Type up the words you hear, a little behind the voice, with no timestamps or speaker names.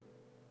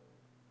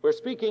We're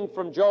speaking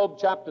from Job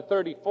chapter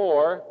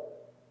 34,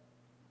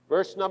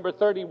 verse number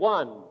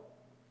 31.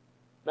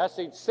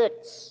 Message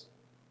 6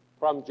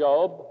 from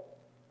Job.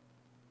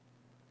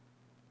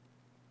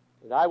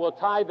 And I will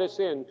tie this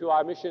in to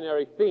our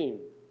missionary theme.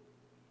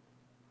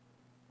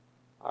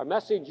 Our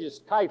message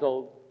is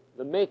titled,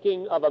 The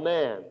Making of a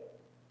Man.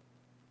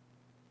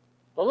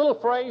 The little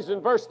phrase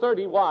in verse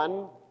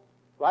 31,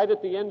 right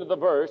at the end of the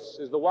verse,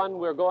 is the one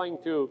we're going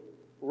to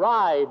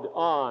ride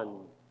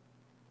on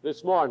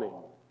this morning.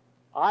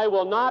 I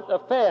will not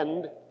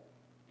offend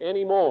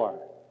anymore.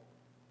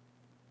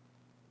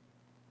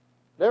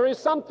 There is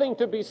something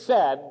to be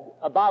said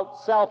about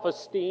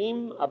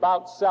self-esteem,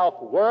 about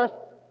self-worth.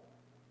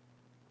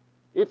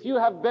 If you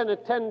have been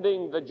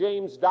attending the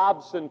James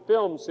Dobson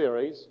film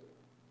series,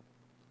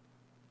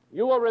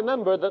 you will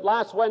remember that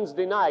last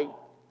Wednesday night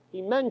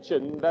he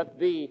mentioned that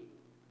the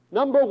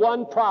number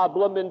one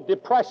problem in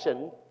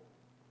depression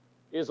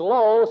is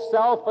low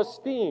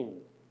self-esteem.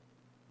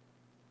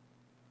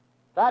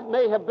 That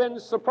may have been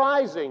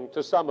surprising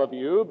to some of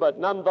you, but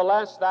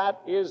nonetheless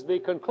that is the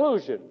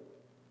conclusion.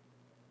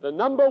 The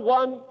number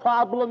one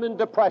problem in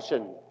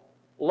depression,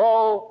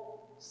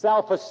 low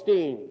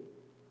self-esteem.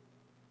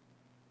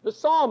 The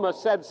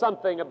psalmist said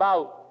something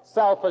about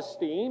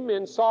self-esteem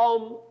in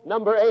Psalm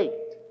number 8.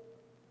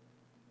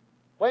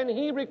 When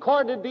he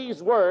recorded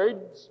these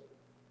words,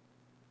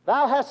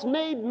 "Thou hast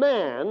made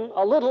man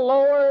a little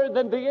lower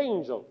than the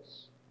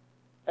angels,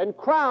 and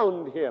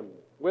crowned him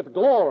with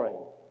glory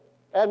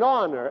and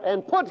honor,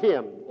 and put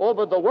him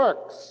over the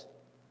works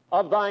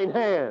of thine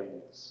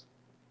hands.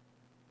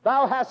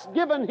 Thou hast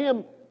given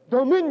him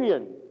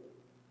dominion,"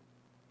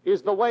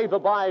 is the way the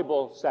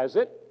Bible says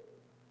it.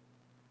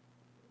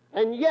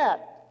 And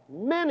yet,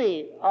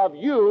 many of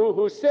you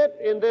who sit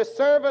in this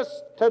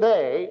service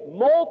today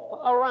mope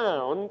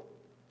around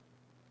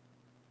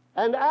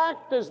and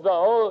act as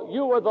though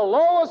you were the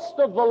lowest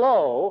of the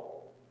low.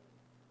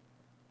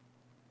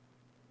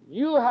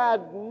 You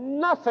had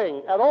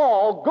nothing at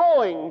all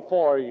going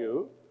for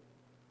you,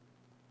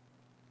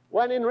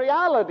 when in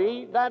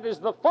reality that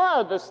is the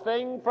farthest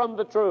thing from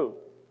the truth.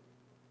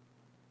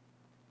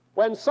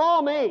 When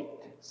Psalm 8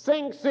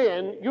 sinks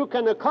in, you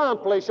can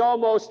accomplish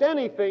almost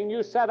anything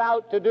you set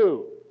out to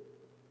do.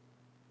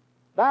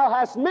 Thou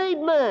hast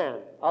made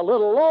man a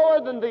little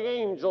lower than the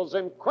angels,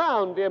 and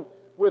crowned him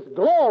with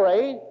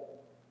glory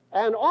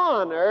and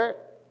honor,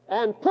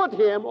 and put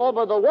him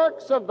over the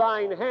works of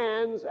thine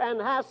hands,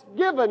 and hast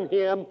given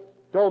him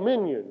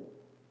dominion.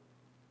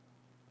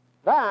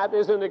 That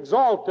is an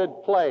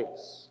exalted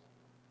place.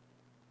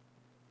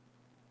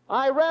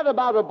 I read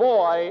about a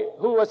boy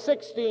who was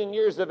 16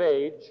 years of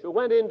age, who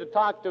went in to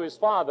talk to his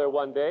father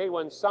one day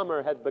when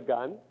summer had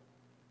begun,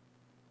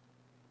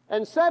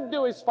 and said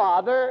to his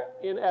father,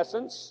 in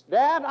essence,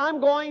 "Dad,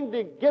 I'm going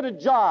to get a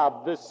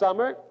job this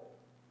summer."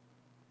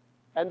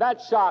 And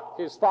that shocked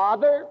his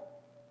father,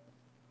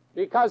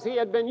 because he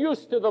had been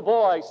used to the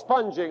boy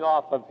sponging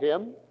off of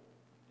him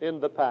in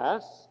the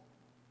past.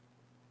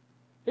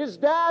 His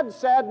dad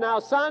said, "Now,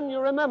 son, you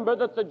remember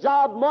that the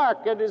job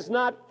market is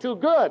not too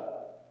good."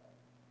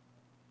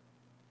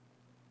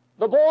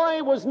 The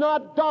boy was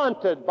not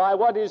daunted by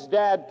what his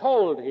dad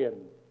told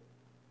him.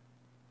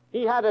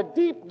 He had a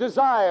deep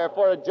desire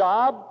for a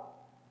job.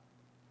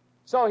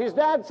 So his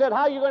dad said,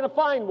 "How are you going to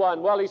find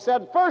one?" Well, he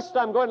said, "First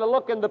I'm going to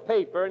look in the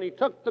paper." And he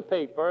took the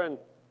paper and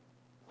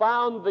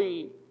found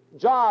the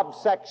job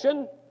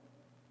section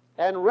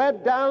and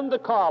read down the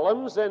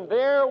columns, and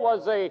there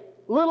was a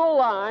little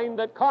line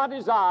that caught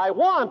his eye: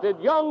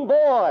 "Wanted young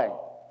boy."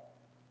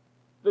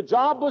 The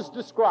job was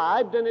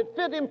described, and it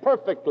fit him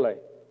perfectly.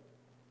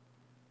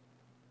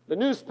 The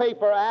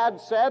newspaper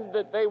ad said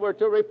that they were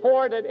to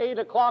report at 8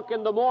 o'clock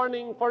in the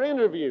morning for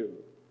interview.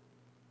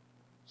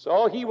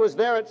 So he was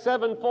there at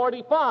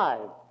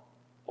 7:45,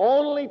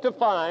 only to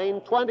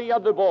find 20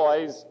 other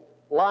boys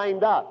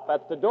lined up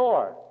at the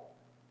door.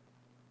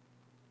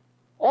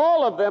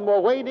 All of them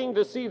were waiting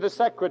to see the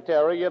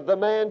secretary of the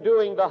man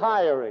doing the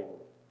hiring.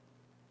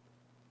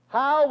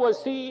 How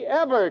was he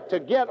ever to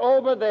get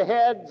over the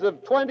heads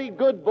of 20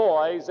 good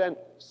boys and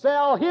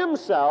sell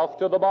himself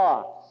to the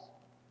boss?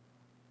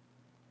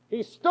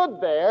 He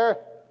stood there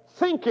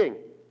thinking,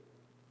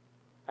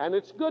 and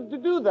it's good to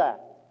do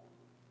that.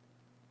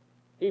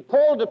 He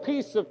pulled a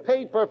piece of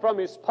paper from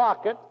his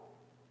pocket,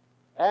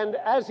 and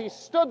as he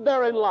stood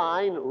there in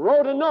line,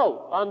 wrote a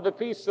note on the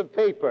piece of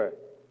paper.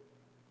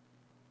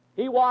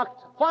 He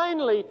walked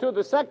finally to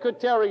the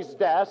secretary's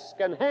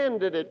desk and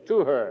handed it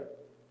to her.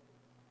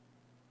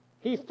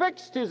 He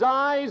fixed his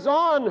eyes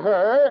on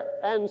her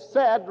and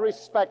said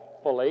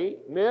respectfully,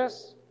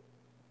 "Miss,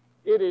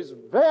 it is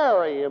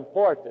very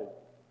important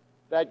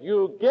that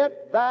you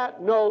get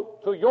that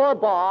note to your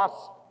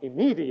boss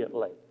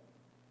immediately."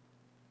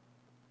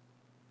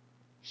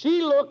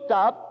 She looked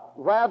up,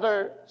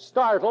 rather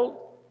startled,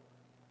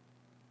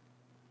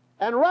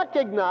 and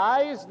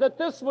recognized that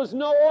this was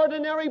no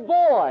ordinary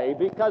boy,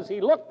 because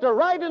he looked her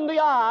right in the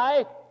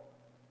eye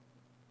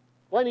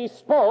when he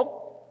spoke,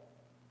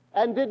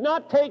 and did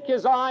not take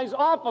his eyes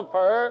off of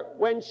her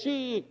when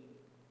she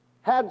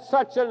had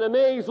such an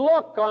amazed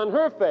look on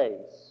her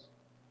face.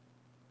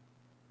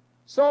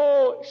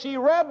 So she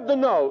read the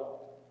note,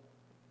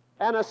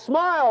 and a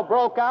smile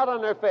broke out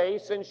on her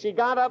face, and she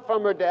got up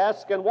from her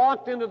desk and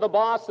walked into the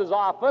boss's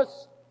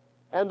office,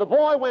 and the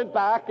boy went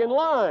back in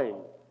line.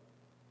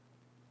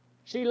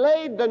 She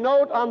laid the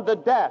note on the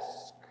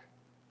desk.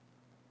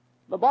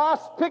 The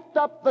boss picked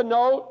up the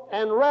note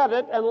and read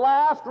it and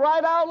laughed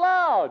right out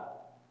loud,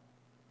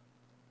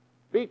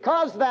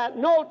 because that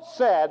note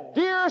said,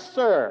 "Dear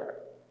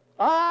sir,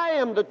 I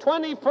am the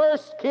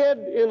 21st kid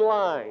in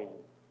line.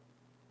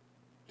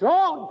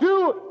 Don't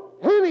do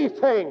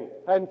anything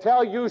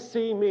until you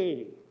see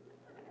me."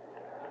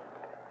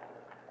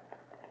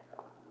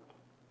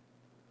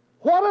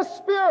 What a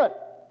spirit!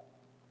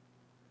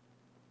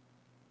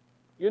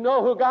 You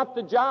know who got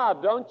the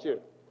job, don't you?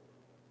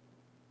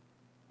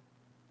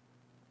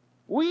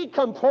 We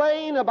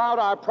complain about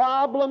our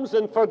problems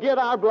and forget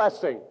our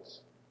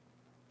blessings.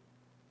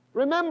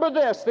 Remember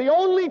this, the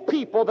only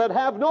people that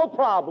have no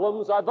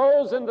problems are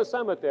those in the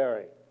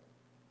cemetery.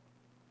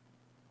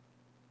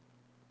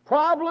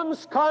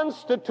 Problems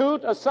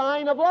constitute a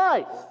sign of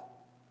life.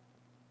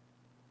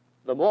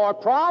 The more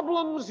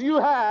problems you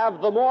have,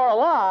 the more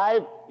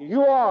alive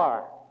you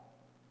are.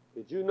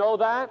 Did you know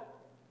that?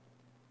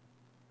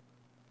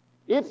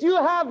 If you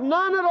have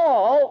none at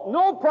all,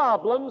 no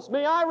problems,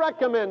 may I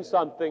recommend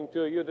something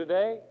to you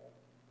today?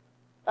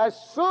 As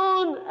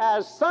soon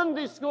as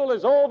Sunday school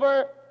is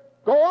over,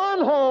 go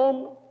on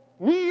home,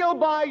 kneel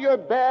by your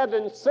bed,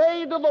 and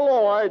say to the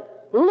Lord,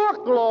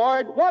 "Look,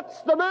 Lord,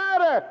 what's the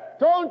matter?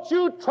 Don't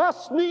you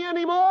trust me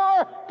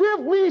anymore? Give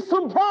me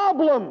some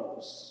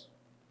problems."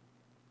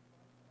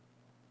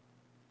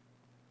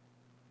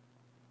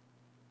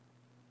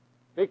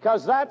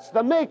 Because that's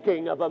the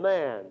making of a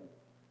man.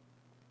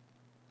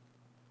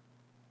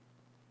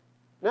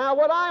 Now,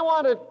 what I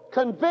want to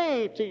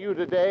convey to you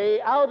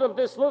today out of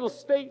this little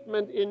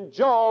statement in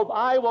Job,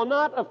 "I will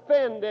not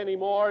offend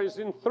anymore," is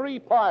in 3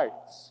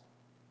 parts.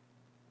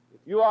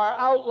 If you are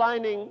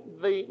outlining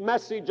the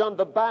message on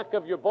the back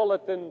of your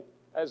bulletin,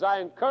 as I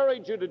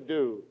encourage you to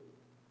do,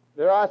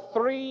 there are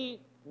 3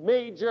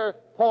 major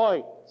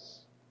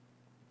points.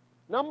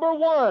 Number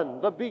 1,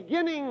 the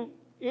beginning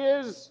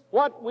is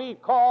what we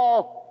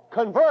call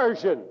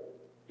conversion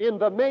in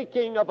the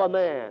making of a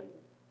man.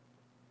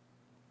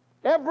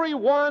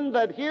 Everyone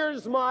that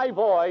hears my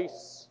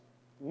voice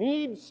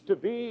needs to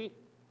be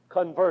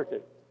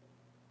converted.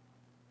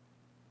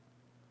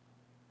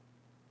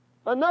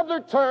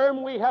 Another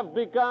term we have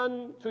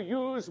begun to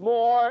use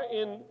more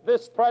in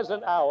this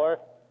present hour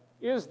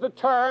is the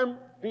term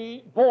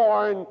 "be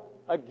born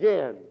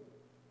again."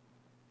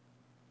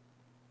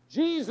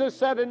 Jesus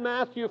said in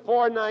Matthew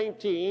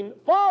 4:19,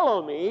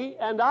 "Follow me,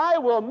 and I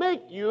will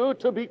make you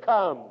to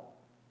become."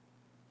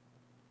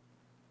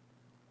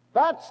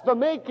 That's the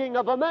making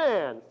of a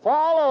man.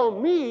 Follow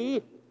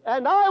me,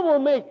 and I will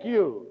make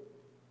you.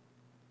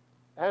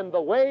 And the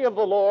way of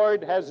the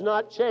Lord has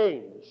not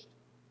changed.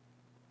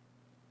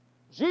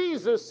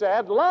 Jesus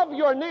said, "Love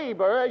your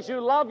neighbor as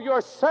you love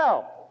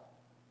yourself."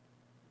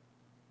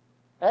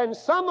 And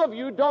some of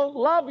you don't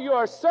love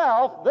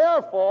yourself,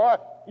 therefore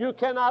you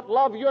cannot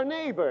love your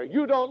neighbor.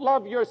 You don't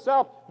love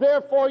yourself,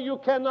 therefore you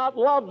cannot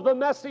love the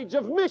message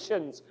of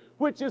missions,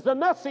 which is a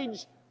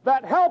message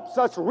that helps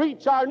us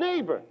reach our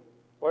neighbor,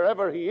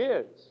 wherever he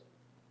is.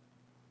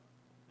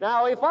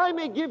 Now, if I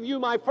may give you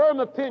my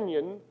firm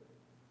opinion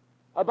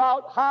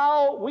about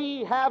how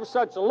we have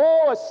such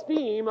low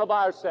esteem of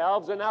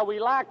ourselves and how we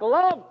lack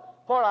love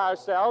for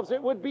ourselves,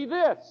 it would be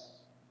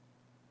this.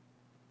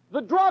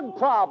 The drug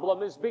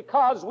problem is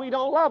because we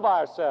don't love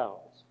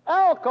ourselves.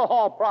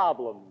 Alcohol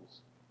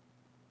problems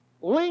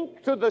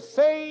linked to the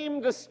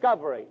same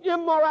discovery.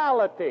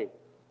 Immorality.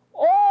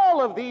 All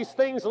of these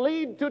things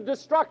lead to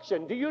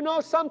destruction. Do you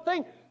know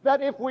something?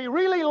 That if we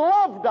really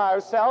loved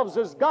ourselves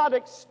as God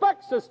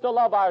expects us to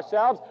love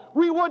ourselves,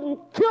 we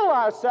wouldn't kill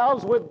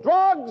ourselves with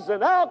drugs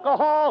and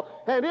alcohol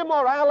and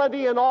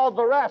immorality and all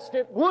the rest.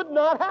 It would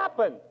not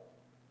happen.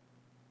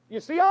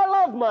 You see, I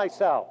love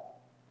myself.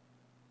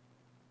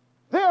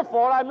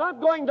 Therefore, I'm not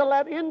going to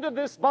let into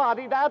this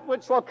body that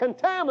which will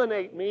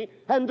contaminate me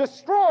and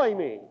destroy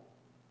me.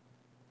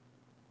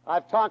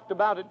 I've talked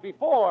about it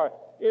before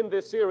in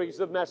this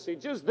series of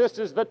messages. This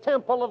is the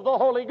temple of the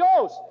Holy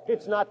Ghost.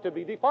 It's not to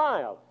be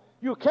defiled.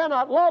 You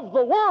cannot love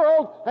the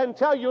world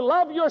until you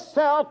love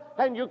yourself,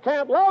 and you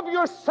can't love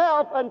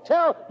yourself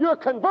until you're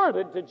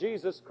converted to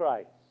Jesus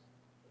Christ.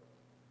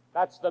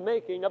 That's the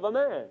making of a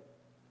man.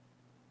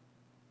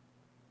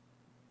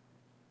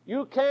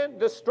 You can't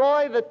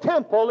destroy the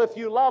temple if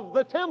you love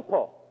the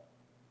temple.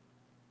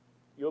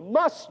 You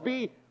must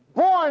be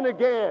born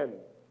again.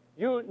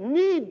 You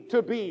need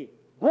to be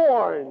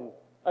born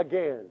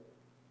again.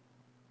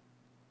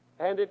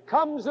 And it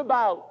comes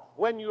about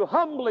when you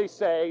humbly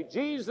say,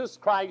 "Jesus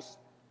Christ,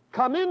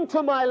 come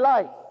into my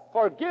life,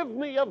 forgive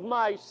me of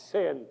my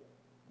sin,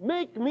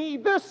 make me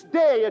this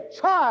day a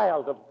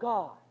child of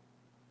God."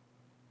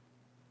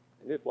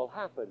 And it will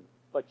happen,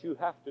 but you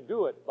have to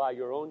do it by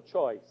your own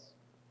choice,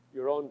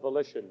 your own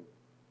volition.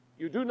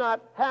 You do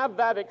not have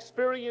that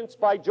experience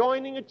by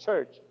joining a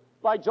church,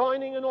 by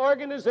joining an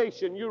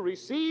organization. You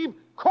receive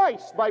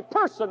Christ by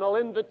personal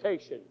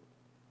invitation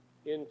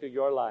into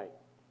your life.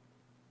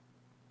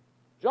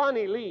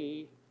 Johnny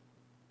Lee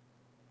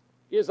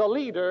is a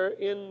leader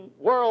in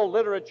World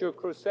Literature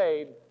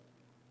Crusade.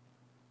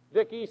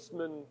 Dick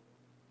Eastman,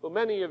 who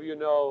many of you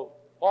know,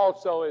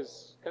 also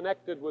is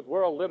connected with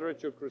World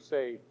Literature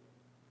Crusade.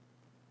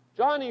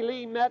 Johnny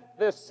Lee met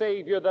this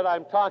Savior that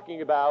I'm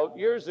talking about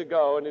years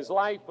ago, and his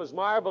life was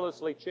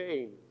marvelously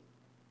changed.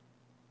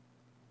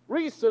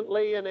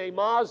 Recently, in a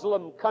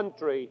Muslim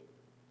country,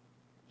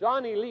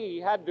 Johnny Lee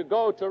had to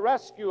go to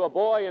rescue a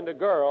boy and a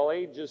girl,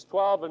 ages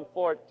 12 and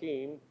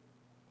 14,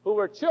 who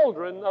were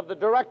children of the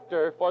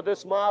director for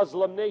this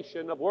Muslim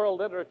nation of World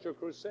Literature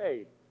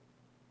Crusade.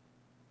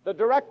 The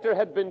director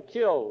had been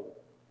killed.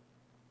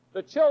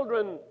 The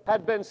children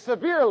had been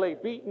severely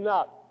beaten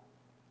up.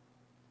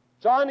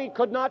 Johnny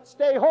could not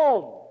stay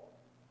home.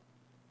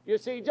 You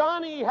see,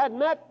 Johnny had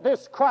met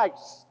this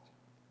Christ.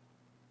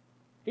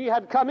 He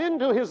had come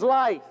into his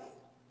life.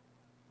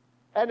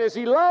 And as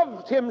he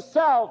loved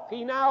himself,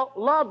 he now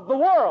loved the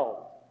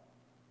world.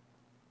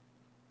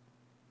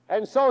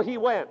 And so he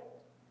went.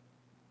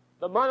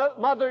 The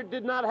mother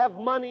did not have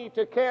money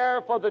to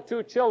care for the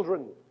two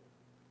children,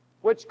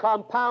 which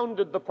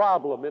compounded the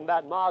problem in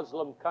that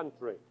Muslim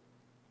country.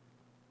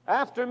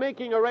 After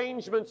making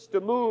arrangements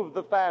to move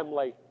the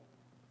family,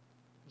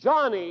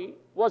 Johnny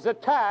was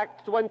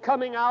attacked when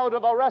coming out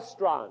of a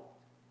restaurant.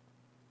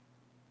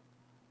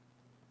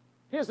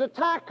 His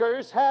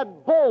attackers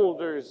had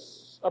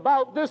boulders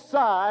about this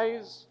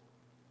size,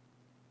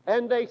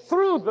 and they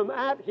threw them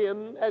at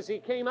him as he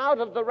came out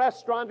of the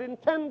restaurant,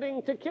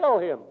 intending to kill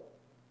him.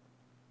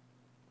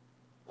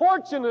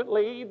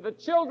 Fortunately, the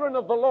children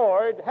of the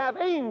Lord have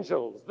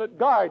angels that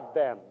guard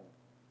them.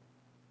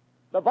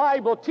 The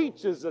Bible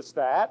teaches us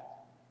that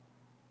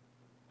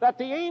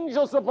the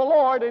angels of the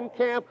Lord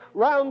encamp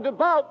round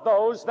about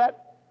those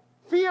that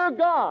fear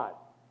God.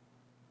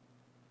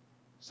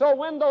 So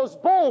when those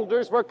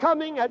boulders were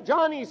coming at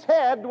Johnny's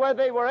head where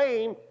they were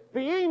aimed,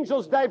 the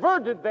angels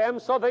diverted them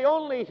so they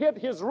only hit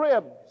his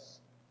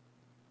ribs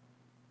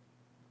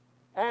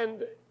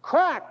and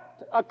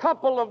cracked a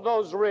couple of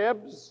those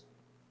ribs,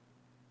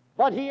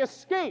 but he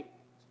escaped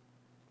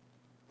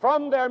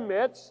from their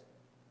midst,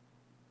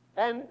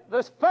 and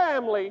the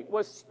family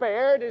was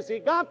spared as he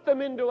got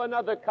them into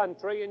another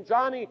country, and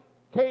Johnny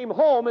came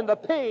home in the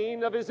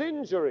pain of his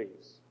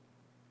injuries.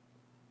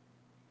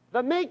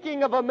 The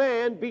making of a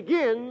man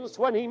begins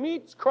when he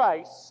meets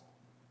Christ.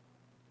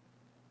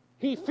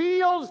 He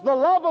feels the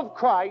love of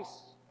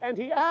Christ, and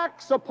he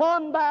acts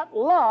upon that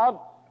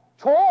love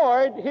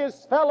toward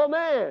his fellow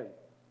man.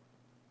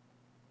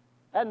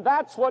 And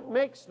that's what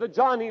makes the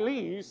Johnny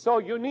Lees so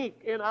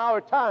unique in our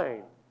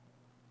time.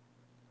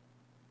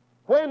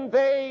 When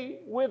they,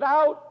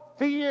 without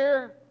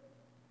fear,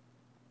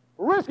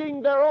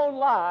 risking their own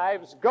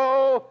lives,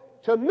 go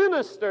to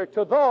minister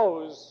to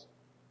those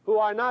who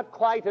are not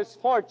quite as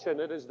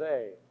fortunate as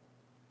they.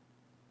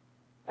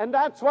 And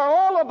that's where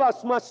all of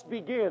us must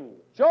begin.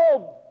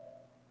 Job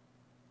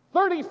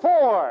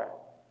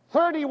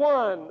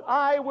 34:31,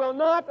 I will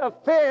not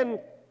offend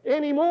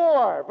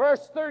anymore.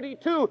 Verse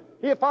 32,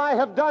 if I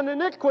have done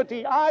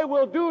iniquity, I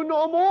will do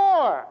no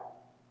more.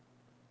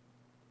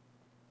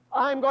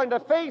 I'm going to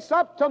face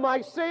up to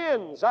my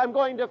sins. I'm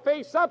going to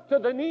face up to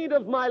the need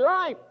of my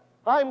life.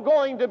 I'm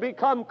going to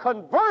become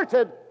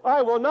converted.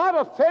 I will not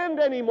offend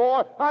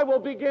anymore. I will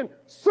begin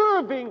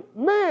serving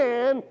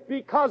man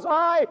because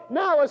I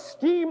now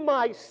esteem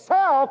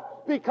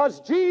myself because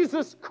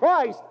Jesus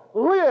Christ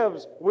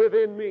lives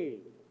within me.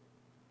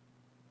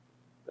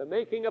 The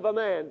making of a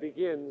man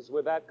begins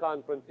with that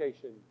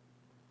confrontation.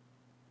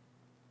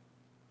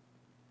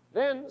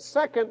 Then,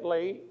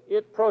 secondly,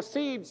 it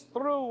proceeds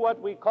through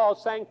what we call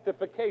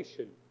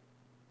sanctification.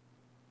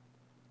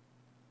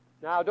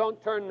 Now,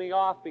 don't turn me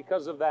off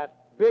because of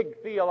that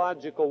big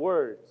theological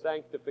word,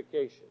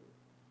 sanctification.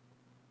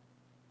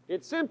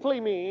 It simply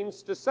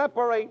means to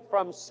separate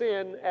from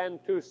sin and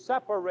to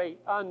separate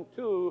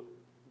unto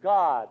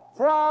God.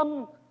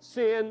 From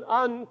sin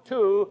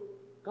unto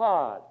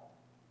God.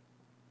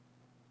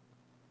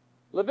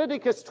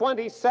 Leviticus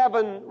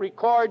 27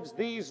 records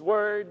these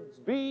words,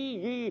 be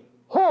ye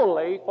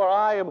holy, for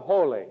I am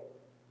holy.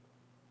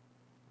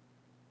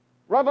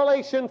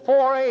 Revelation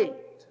 4:8,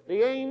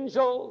 the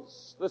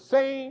angels, the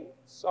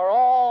saints are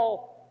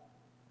all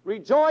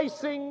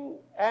rejoicing,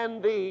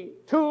 and the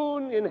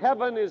tune in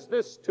heaven is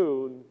this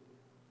tune,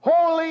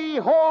 holy,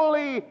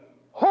 holy,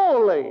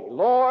 holy,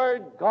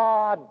 Lord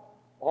God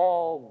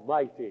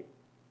Almighty.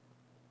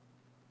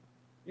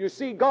 You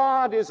see,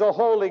 God is a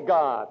holy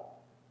God.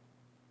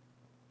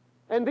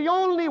 And the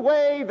only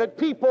way that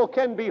people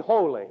can be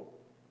holy,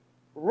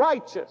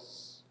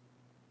 righteous,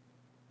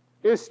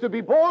 is to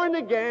be born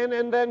again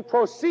and then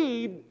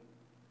proceed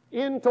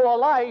into a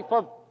life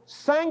of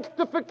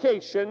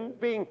sanctification,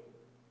 being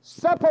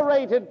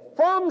separated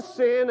from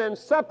sin and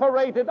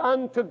separated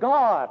unto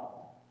God.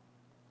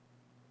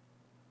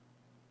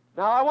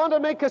 Now, I want to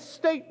make a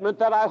statement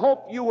that I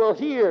hope you will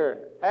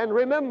hear and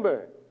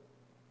remember.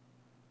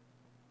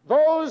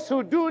 Those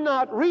who do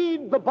not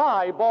read the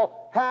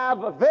Bible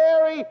have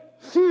very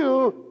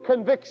few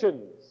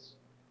convictions.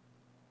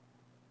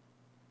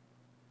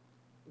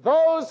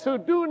 Those who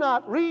do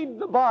not read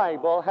the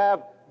Bible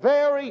have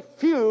very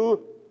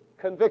few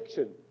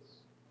convictions.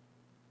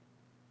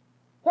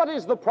 What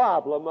is the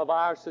problem of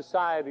our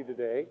society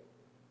today?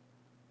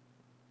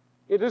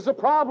 It is a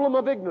problem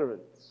of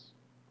ignorance,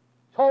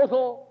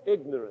 total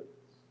ignorance.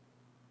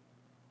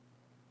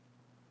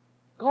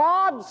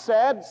 God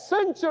said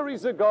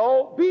centuries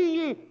ago, "Be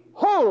ye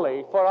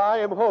holy, for I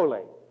am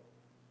holy."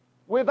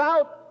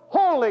 Without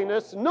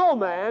holiness, no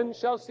man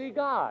shall see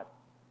God.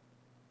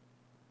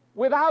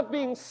 Without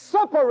being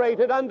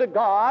separated unto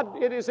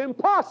God, it is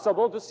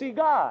impossible to see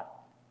God.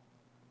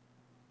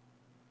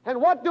 And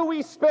what do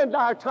we spend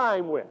our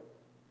time with?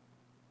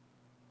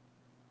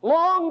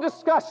 Long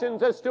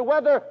discussions as to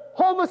whether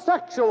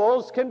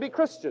homosexuals can be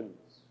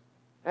Christians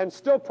and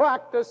still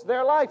practice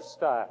their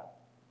lifestyle.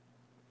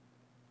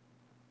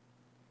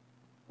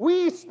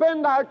 We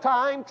spend our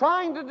time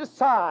trying to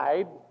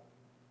decide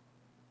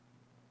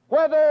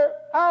whether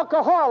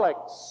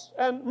alcoholics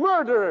and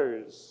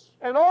murderers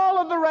and all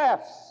of the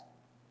rest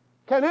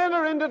can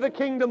enter into the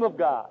kingdom of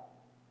God.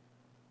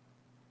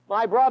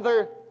 My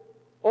brother,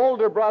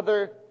 older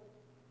brother,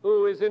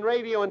 who is in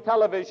radio and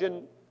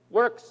television,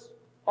 works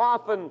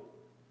often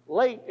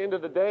late into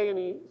the day, and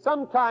he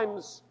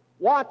sometimes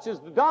watches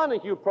the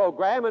Donahue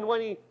program, and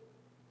when he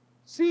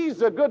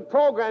sees a good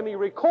program, he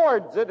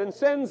records it and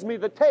sends me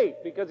the tape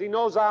because he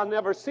knows I'll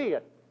never see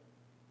it.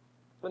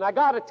 And I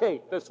got a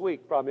tape this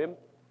week from him,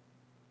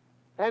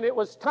 and it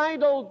was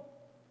titled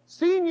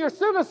 "Senior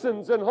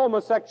Citizens in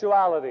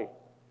Homosexuality."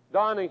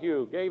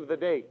 Donahue gave the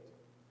date.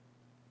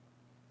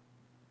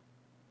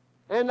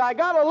 And I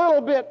got a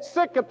little bit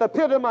sick at the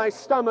pit of my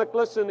stomach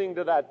listening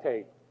to that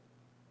tape.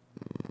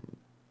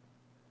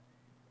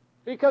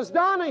 Because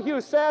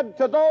Donahue said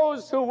to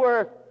those who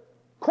were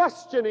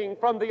questioning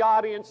from the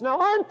audience, "Now,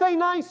 aren't they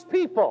nice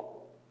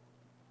people?"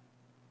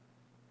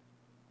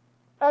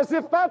 As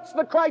if that's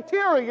the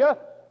criteria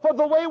for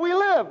the way we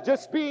live,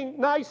 just being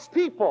nice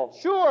people.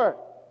 Sure,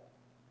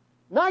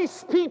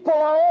 nice people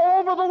are all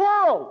over the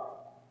world,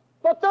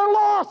 but they're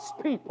lost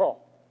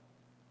people.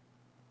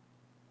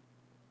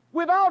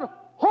 Without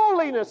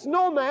holiness,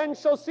 no man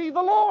shall see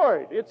the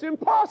Lord. It's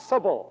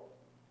impossible.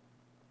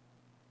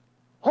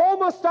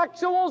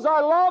 Homosexuals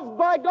are loved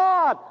by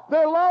God.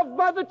 They're loved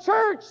by the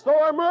church. So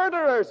are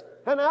murderers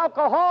and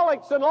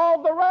alcoholics and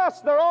all the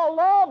rest. They're all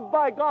loved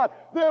by God.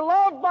 They're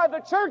loved by the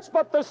church,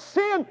 but the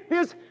sin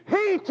is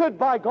hated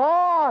by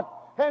God.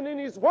 And in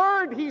His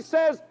Word, He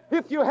says,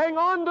 if you hang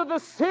on to the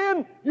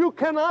sin, you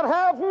cannot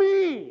have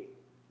me.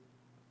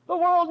 The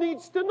world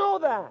needs to know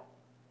that.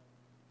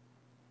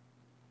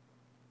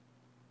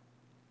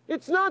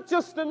 It's not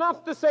just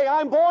enough to say,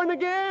 "I'm born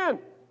again."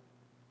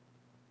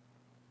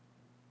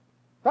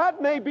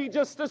 That may be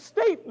just a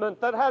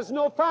statement that has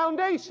no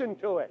foundation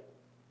to it.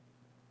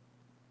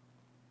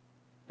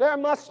 There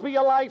must be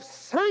a life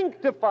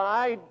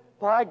sanctified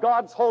by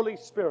God's Holy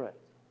Spirit.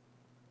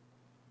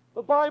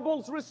 The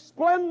Bible's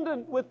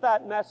resplendent with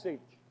that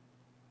message.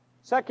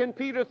 2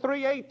 Peter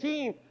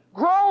 3:18,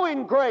 grow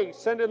in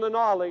grace and in the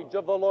knowledge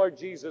of the Lord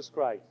Jesus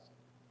Christ.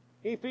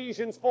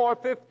 Ephesians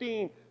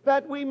 4:15,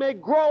 that we may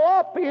grow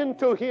up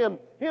into Him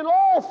in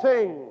all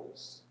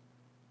things.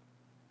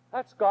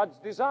 That's God's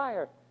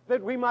desire,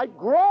 that we might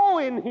grow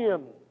in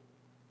Him.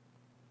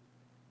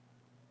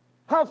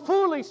 How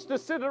foolish to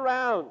sit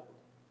around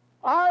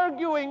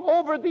arguing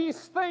over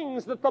these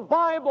things that the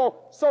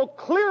Bible so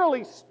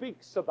clearly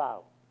speaks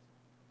about.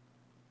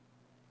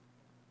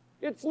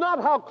 It's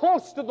not how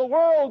close to the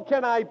world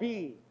can I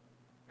be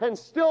and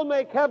still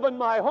make heaven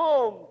my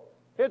home.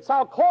 It's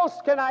how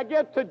close can I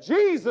get to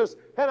Jesus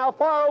and how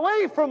far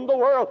away from the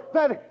world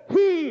that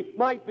He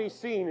might be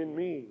seen in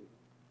me.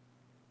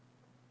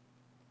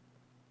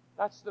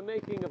 That's the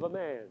making of a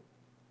man.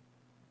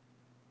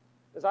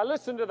 As I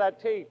listened to that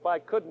tape, I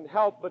couldn't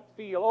help but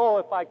feel, oh,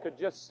 if I could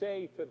just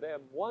say to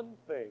them one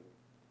thing.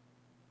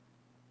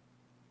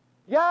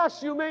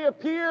 Yes, you may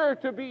appear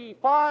to be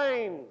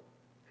fine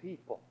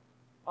people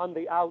on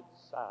the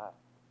outside,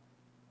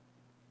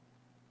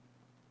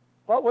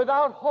 but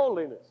without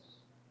holiness,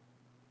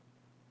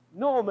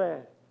 no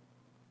man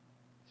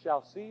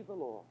shall see the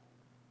Lord.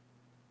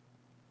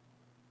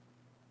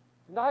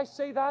 And I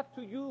say that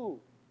to you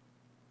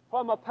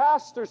from a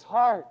pastor's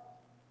heart.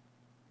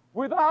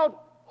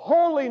 Without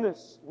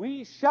holiness,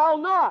 we shall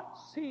not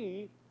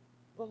see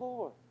the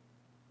Lord.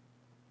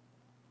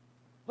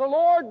 The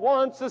Lord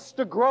wants us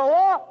to grow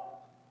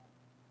up,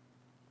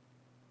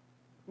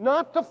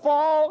 not to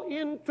fall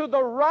into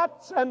the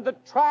ruts and the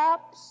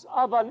traps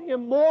of an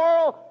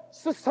immoral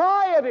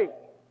society.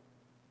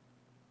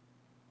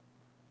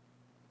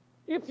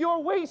 If you're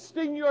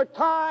wasting your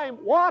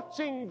time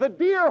watching the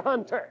deer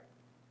hunter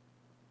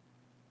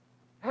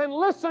and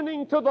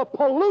listening to the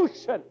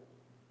pollution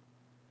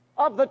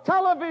of the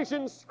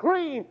television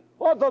screen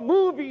or the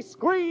movie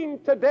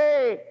screen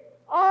today,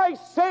 I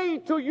say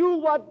to you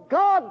what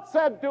God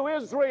said to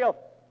Israel,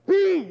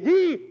 be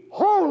ye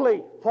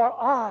holy, for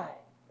I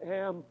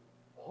am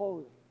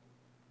holy.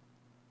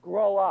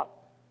 Grow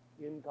up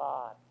in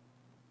God.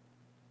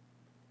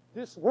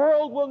 This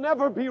world will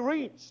never be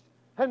reached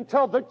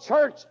until the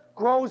church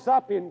grows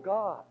up in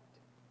God.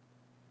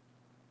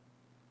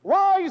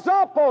 Rise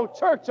up, O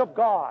church of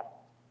God.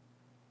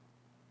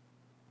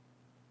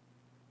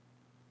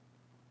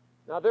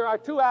 Now, there are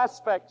two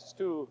aspects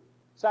to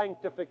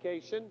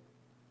sanctification.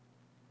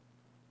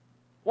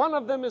 One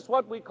of them is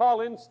what we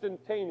call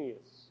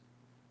instantaneous.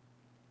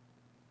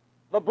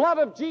 The blood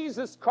of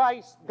Jesus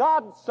Christ,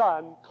 God's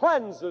Son,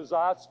 cleanses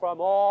us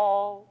from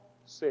all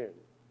sin.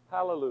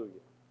 Hallelujah.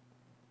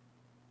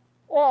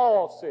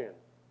 All sin.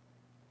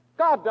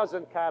 God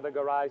doesn't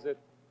categorize it.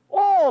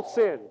 All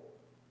sin.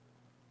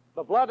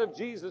 The blood of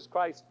Jesus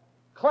Christ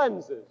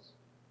cleanses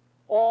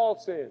all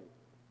sin.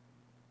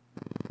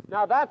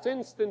 Now that's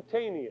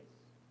instantaneous.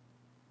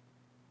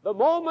 The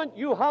moment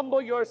you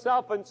humble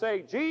yourself and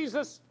say,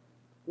 Jesus,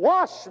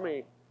 wash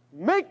me,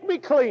 make me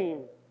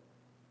clean,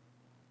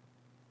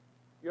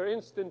 you're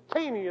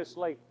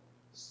instantaneously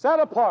set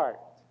apart,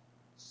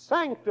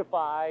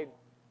 sanctified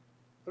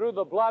through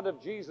the blood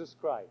of Jesus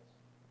Christ.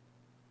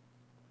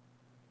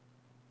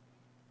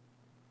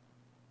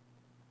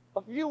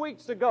 A few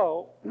weeks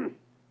ago,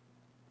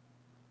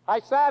 I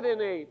sat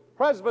in a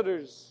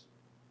presbyter's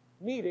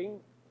meeting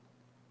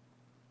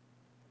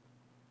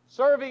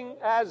serving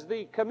as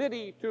the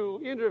committee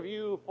to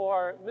interview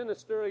for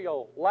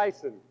ministerial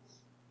license.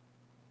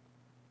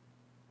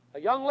 A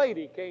young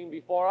lady came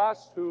before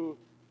us who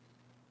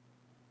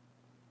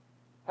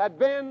had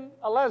been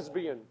a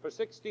lesbian for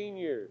 16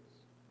 years.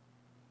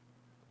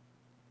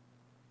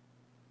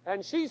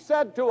 And she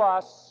said to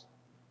us,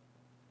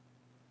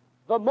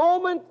 the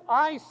moment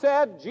I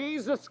said,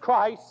 Jesus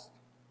Christ,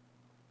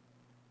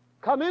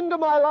 come into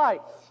my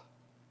life,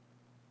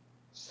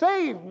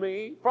 save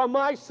me from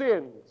my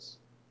sins,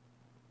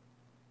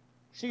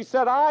 she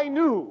said, I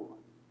knew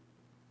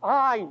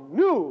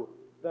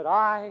that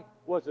I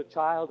was a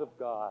child of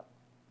God.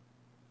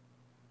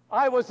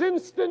 I was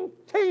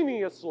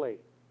instantaneously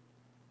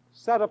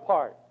set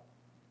apart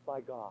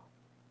by God.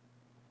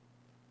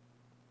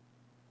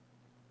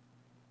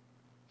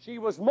 She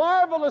was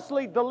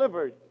marvelously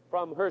delivered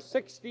from her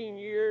 16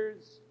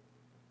 years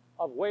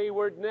of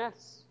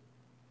waywardness.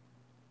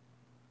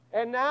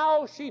 And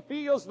now she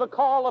feels the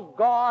call of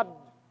God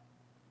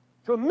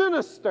to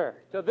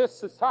minister to this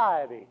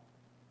society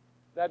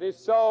that is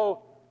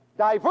so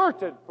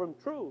diverted from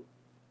truth.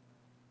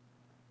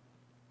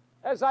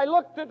 As I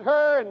looked at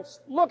her and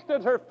looked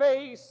at her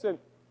face and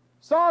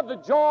saw the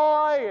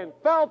joy and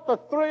felt the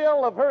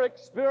thrill of her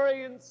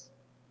experience,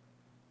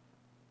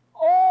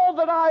 all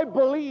that I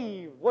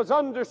believed was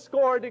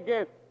underscored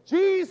again.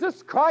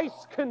 Jesus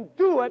Christ can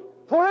do it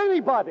for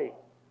anybody,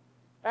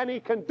 and He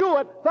can do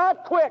it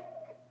that quick.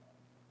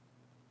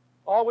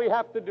 All we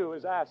have to do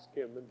is ask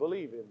Him and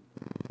believe Him.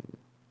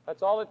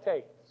 That's all it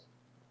takes.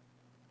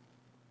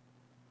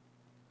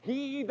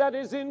 He that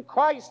is in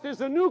Christ is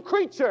a new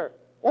creature.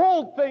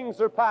 Old things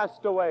are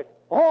passed away.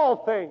 All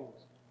things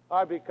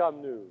are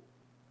become new.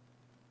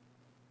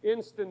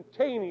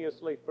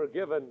 Instantaneously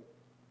forgiven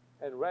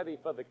and ready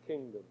for the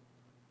kingdom.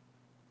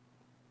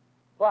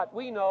 But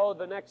we know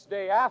the next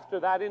day after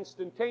that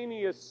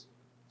instantaneous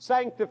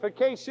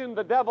sanctification,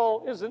 the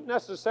devil isn't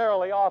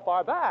necessarily off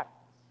our backs.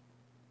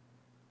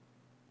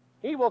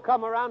 He will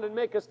come around and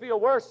make us feel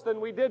worse than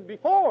we did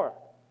before,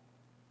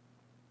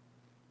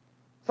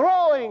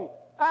 throwing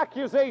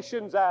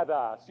accusations at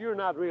us. You're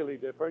not really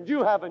different.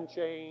 You haven't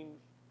changed.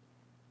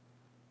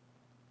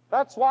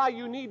 That's why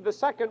you need the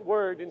second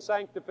word in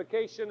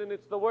sanctification, and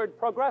it's the word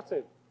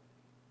progressive.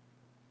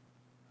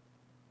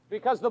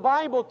 Because the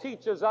Bible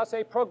teaches us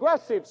a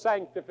progressive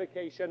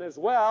sanctification as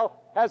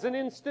well as an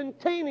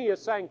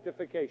instantaneous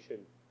sanctification.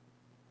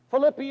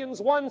 Philippians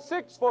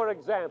 1:6, for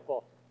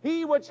example,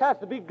 he which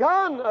hath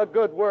begun a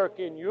good work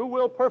in you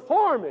will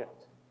perform it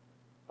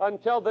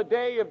until the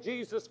day of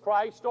Jesus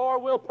Christ, or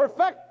will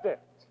perfect it.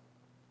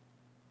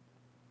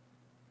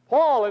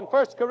 Paul in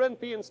 1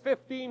 Corinthians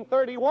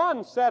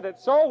 15:31 said it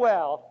so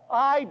well,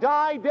 I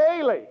die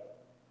daily.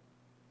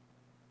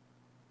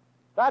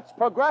 That's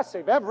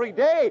progressive. Every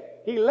day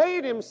he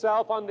laid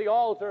himself on the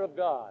altar of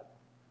God.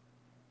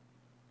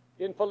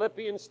 In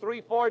Philippians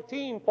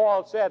 3:14,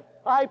 Paul said,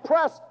 I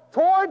press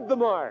toward the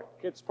mark.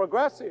 It's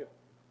progressive.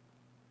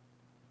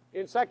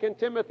 In 2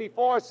 Timothy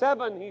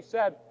 4:7, he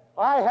said,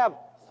 I have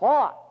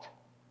fought.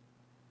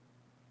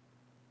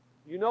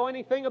 You know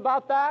anything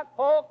about that,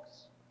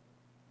 folks?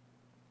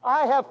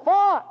 I have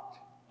fought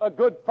a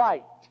good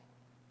fight.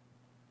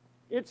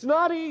 It's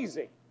not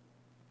easy.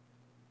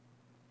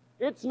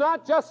 It's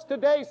not just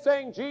today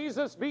saying,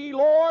 Jesus, be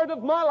Lord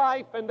of my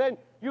life, and then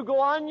you go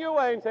on your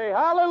way and say,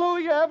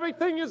 hallelujah,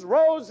 everything is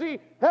rosy,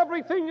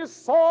 everything is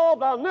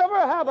solved, I'll never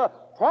have a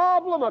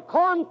problem, a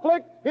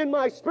conflict in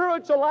my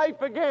spiritual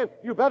life again.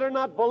 You better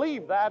not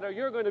believe that, or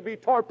you're going to be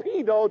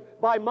torpedoed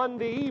by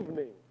Monday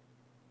evening.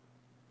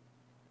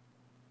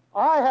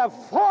 I have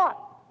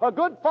fought a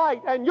good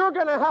fight, and you're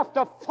going to have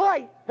to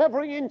fight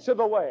every inch of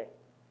the way.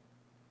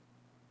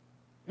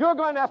 You're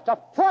going to have to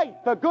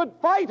fight the good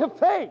fight of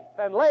faith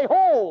and lay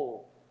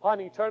hold on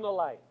eternal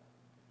life.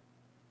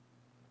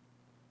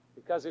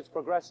 Because it's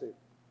progressive.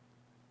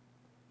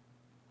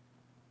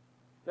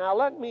 Now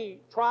let me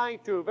try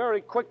to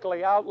very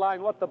quickly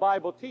outline what the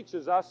Bible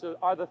teaches us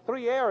are the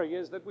three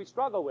areas that we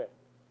struggle with.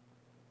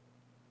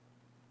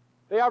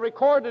 They are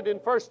recorded in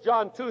 1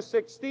 John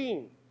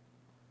 2:16.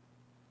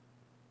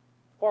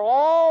 For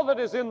all that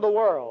is in the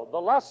world,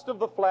 the lust of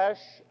the flesh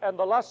and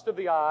the lust of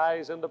the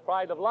eyes and the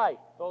pride of life,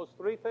 those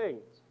three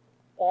things,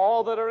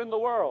 all that are in the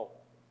world.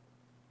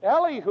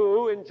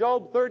 Elihu in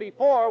Job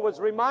 34 was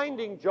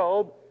reminding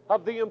Job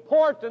of the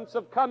importance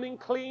of coming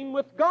clean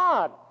with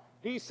God.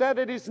 He said,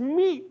 it is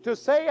meet to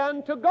say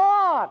unto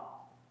God.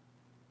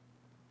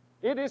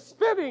 It is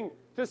fitting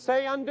to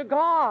say unto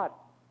God.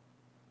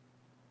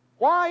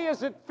 Why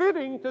is it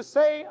fitting to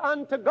say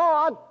unto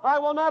God, I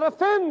will not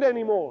offend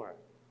anymore?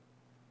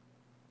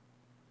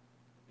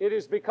 It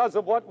is because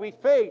of what we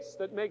face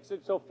that makes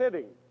it so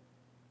fitting.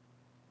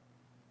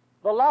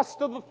 The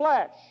lust of the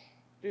flesh,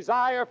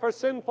 desire for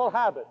sinful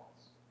habits,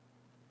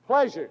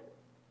 pleasure,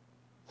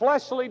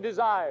 fleshly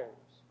desires,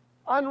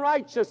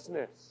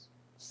 unrighteousness,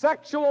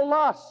 sexual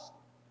lust,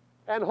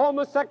 and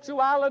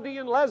homosexuality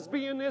and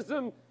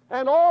lesbianism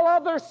and all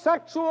other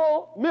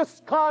sexual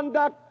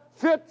misconduct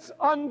fits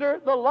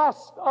under the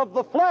lust of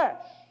the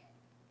flesh.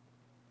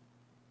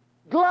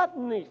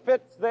 Gluttony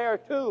fits there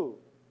too.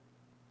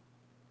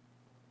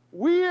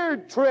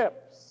 Weird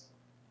trips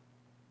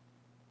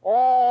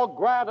all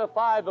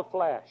gratify the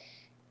flesh.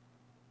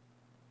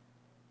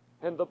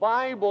 And the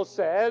Bible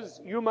says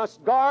you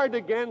must guard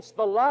against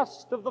the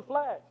lust of the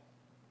flesh.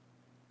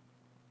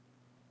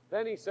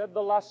 Then he said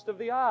the lust of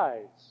the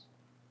eyes,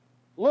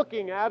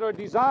 looking at or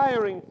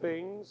desiring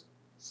things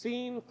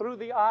seen through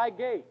the eye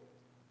gate.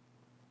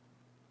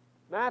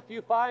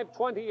 Matthew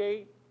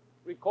 5:28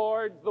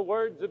 records the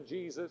words of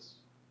Jesus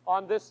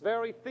on this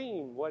very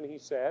theme when he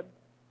said,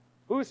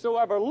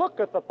 whosoever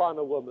looketh upon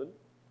a woman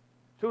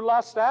to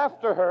lust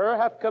after her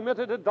hath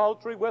committed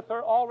adultery with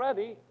her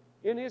already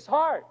in his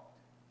heart.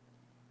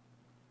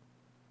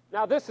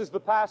 Now this is the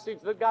passage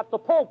that got the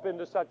Pope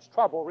into such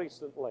trouble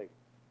recently,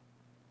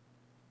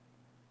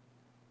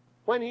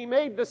 when he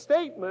made the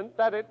statement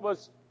that it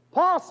was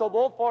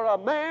possible for a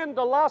man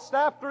to lust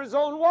after his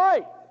own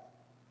wife.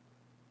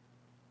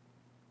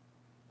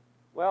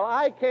 Well,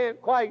 I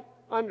can't quite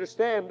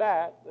understand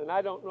that, and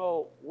I don't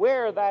know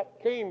where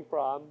that came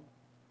from.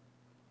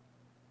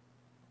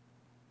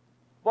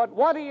 But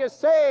what he is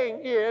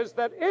saying is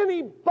that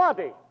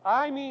anybody,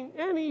 I mean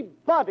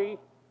anybody,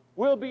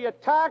 will be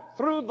attacked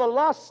through the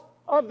lust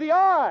of the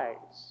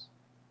eyes.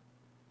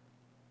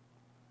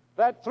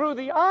 That through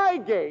the eye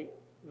gate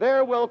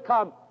there will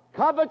come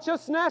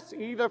covetousness,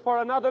 either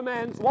for another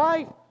man's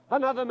wife,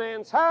 another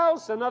man's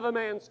house, another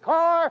man's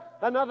car,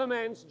 another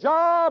man's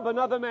job,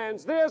 another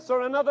man's this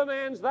or another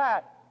man's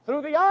that.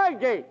 Through the eye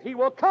gate he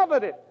will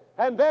covet it,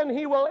 and then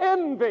he will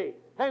envy,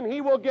 and he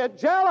will get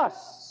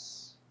jealous.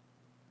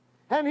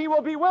 And he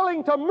will be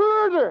willing to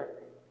murder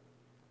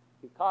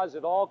because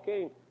it all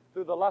came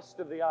through the lust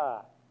of the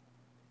eye.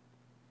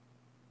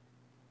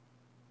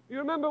 You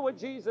remember what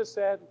Jesus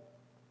said?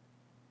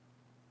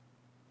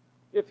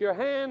 If your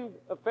hand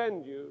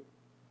offend you,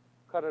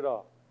 cut it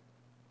off.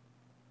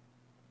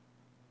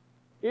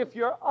 If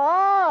your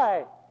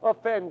eye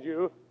offend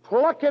you,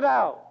 pluck it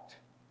out.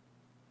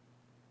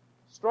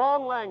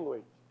 Strong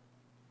language.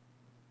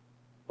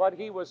 But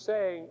he was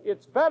saying,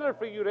 it's better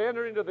for you to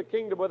enter into the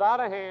kingdom without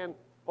a hand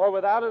or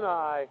without an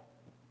eye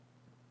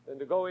than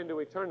to go into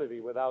eternity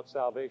without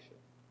salvation,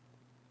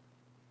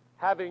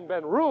 having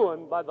been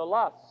ruined by the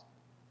lust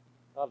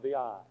of the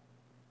eye.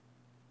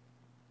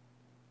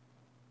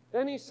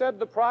 Then he said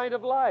the pride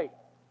of life,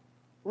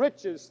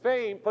 riches,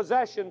 fame,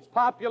 possessions,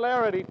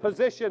 popularity,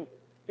 position.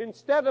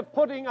 Instead of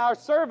putting our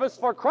service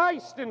for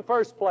Christ in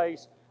first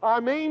place, our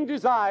main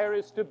desire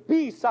is to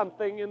be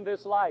something in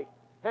this life.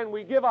 And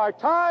we give our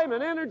time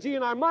and energy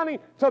and our money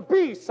to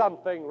be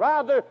something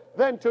rather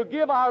than to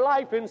give our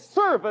life in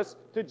service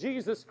to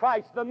Jesus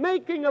Christ. The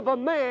making of a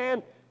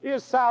man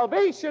is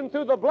salvation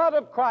through the blood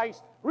of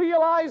Christ,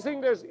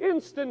 realizing there's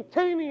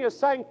instantaneous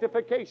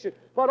sanctification,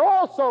 but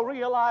also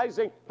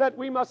realizing that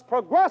we must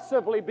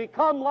progressively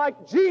become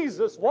like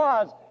Jesus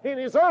was in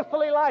his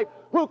earthly life,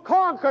 who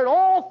conquered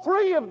all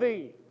three of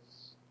these.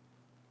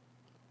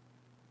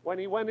 When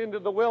he went into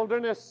the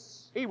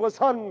wilderness, he was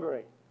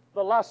hungry,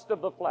 the lust of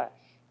the flesh.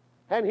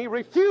 And he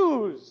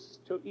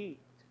refused to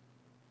eat.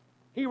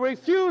 He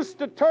refused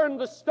to turn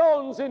the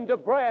stones into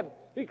bread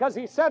because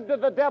he said to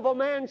the devil,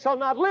 man shall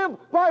not live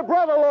by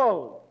bread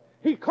alone.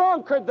 He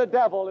conquered the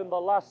devil in the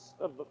lust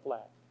of the flesh.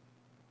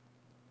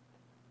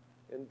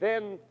 And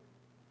then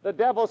the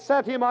devil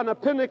set him on a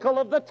pinnacle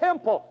of the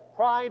temple,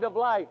 pride of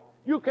life.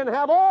 You can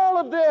have all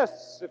of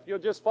this if you'll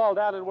just fall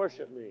down and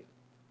worship me.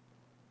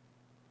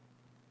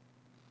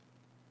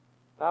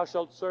 Thou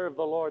shalt serve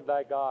the Lord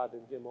thy God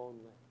and him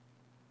only.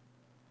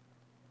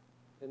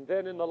 And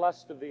then in the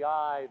lust of the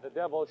eye, the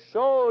devil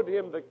showed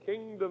him the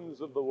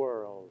kingdoms of the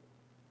world.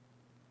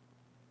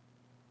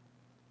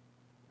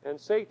 And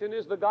Satan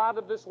is the god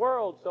of this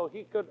world, so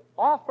he could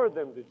offer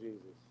them to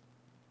Jesus.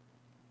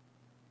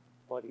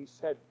 But he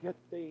said, "Get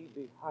thee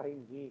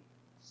behind me,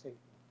 Satan."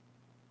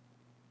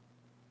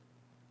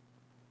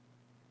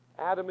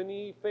 Adam and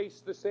Eve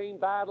faced the same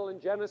battle in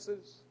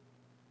Genesis.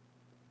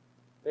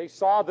 They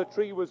saw the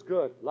tree was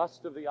good,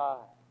 lust of the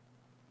eye.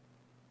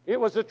 It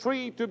was a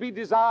tree to be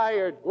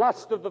desired,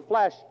 lust of the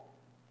flesh.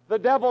 The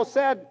devil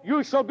said,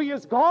 "You shall be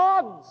as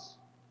gods,"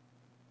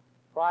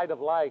 pride of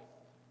life.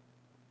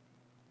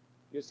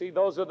 You see,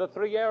 those are the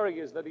three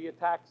areas that he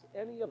attacks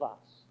any of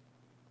us.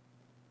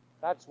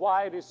 That's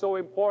why it is so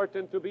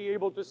important to be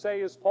able to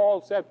say, as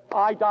Paul said,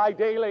 "I die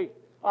daily.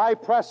 I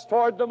press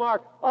toward the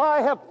mark.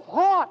 I have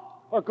fought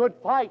a good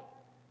fight."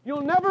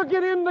 You'll never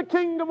get in the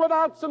kingdom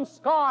without some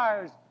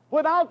scars,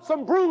 without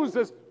some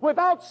bruises,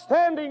 without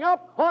standing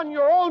up on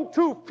your own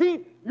 2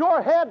 feet,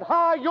 your head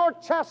high, your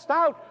chest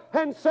out,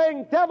 and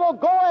saying, "Devil,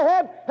 go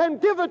ahead and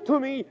give it to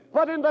me.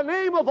 But in the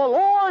name of the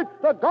Lord,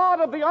 the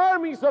God of the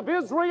armies of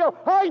Israel,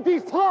 I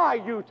defy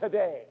you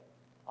today.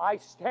 I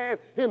stand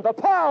in the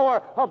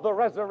power of the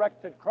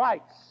resurrected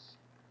Christ."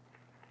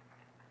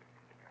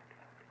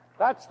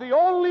 That's the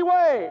only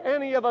way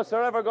any of us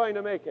are ever going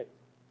to make it.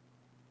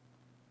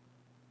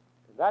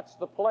 And that's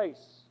the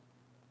place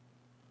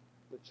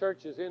the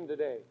church is in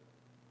today,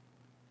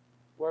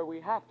 where we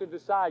have to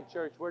decide,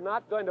 church, we're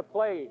not going to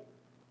play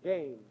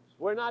games.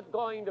 We're not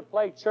going to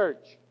play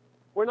church.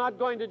 We're not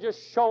going to just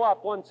show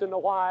up once in a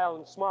while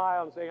and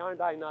smile and say,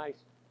 "Aren't I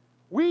nice?"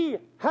 We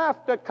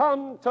have to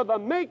come to the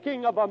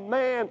making of a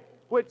man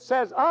which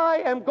says, "I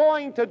am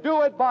going to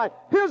do it by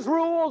His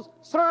rules,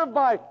 serve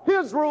by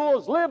His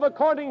rules, live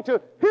according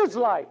to His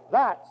life."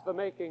 That's the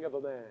making of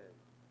a man.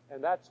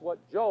 And that's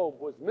what Job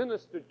was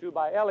ministered to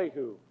by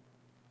Elihu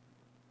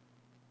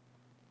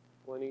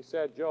when he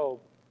said, "Job,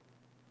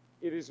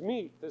 it is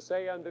meet to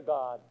say unto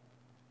God,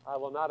 I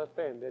will not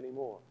offend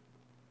anymore.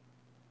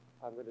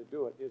 I'm going to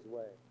do it His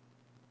way."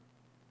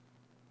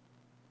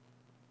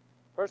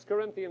 1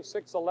 Corinthians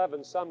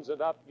 6:11 sums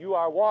it up. You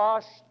are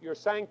washed, you're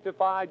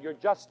sanctified, you're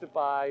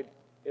justified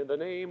in the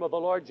name of the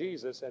Lord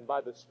Jesus and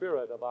by the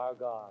Spirit of our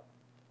God.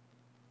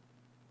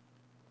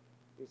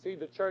 You see,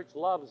 the church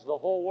loves the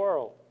whole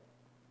world.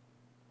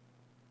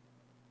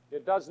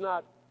 It does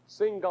not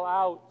single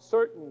out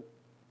certain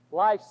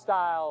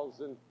lifestyles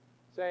and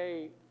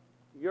say,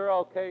 "You're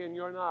okay and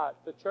you're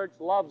not." The church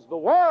loves the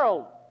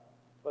world,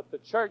 but the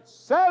church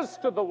says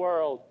to the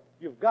world,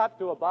 "You've got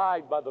to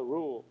abide by the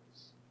rules.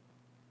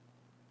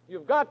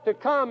 You've got to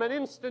come and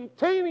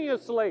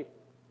instantaneously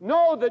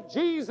know that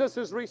Jesus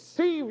has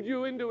received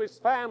you into His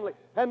family,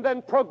 and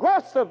then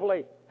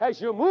progressively,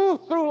 as you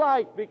move through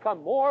life,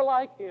 become more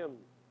like Him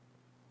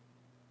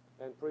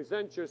and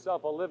present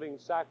yourself a living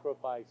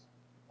sacrifice,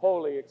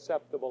 wholly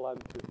acceptable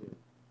unto Him."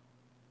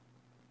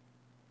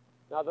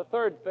 Now, the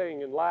third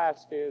thing and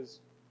last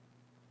is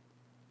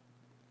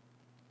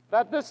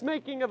that this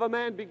making of a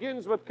man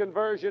begins with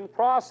conversion,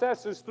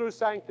 processes through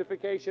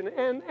sanctification,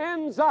 and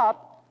ends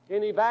up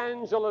in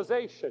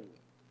evangelization.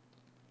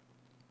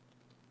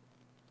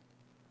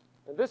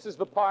 And this is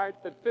the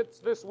part that fits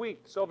this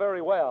week so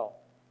very well.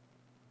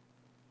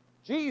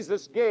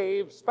 Jesus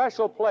gave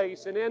special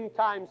place in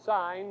end-time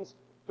signs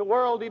to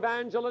world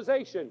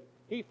evangelization.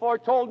 He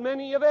foretold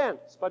many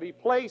events, but He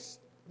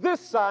placed this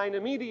sign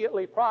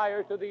immediately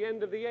prior to the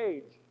end of the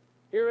age.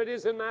 Here it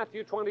is in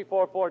Matthew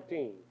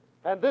 24:14.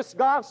 "And this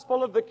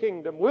gospel of the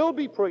kingdom will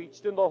be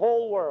preached in the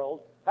whole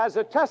world as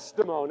a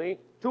testimony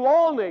to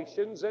all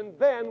nations, and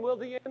then will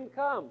the end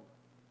come."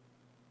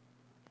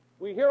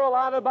 We hear a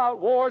lot about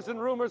wars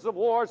and rumors of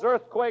wars,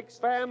 earthquakes,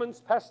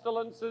 famines,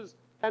 pestilences,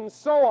 and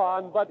so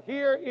on, but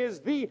here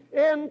is the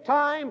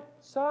end-time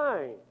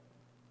sign.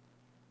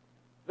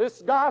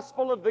 This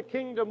gospel of the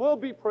kingdom will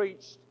be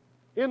preached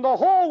in the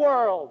whole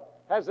world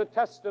as a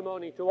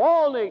testimony to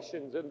all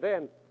nations, and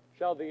then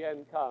shall the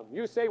end come.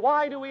 You say,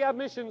 "Why do we have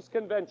missions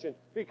convention?"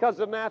 Because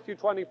of Matthew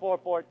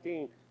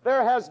 24:14.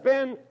 There has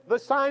been the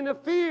sign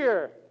of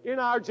fear in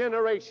our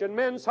generation,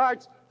 men's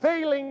hearts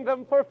failing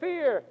them for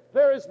fear.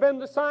 There has been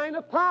the sign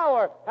of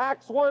power.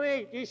 Acts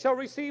 1:8, "Ye shall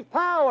receive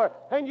power,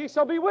 and ye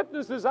shall be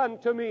witnesses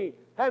unto me."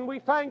 And we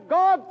thank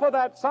God for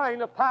that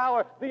sign of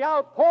power, the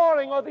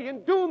outpouring or the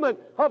endowment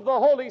of the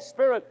Holy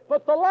Spirit.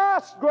 But the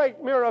last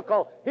great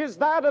miracle is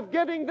that of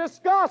getting this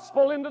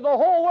gospel into the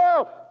whole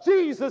world.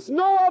 Jesus,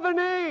 no other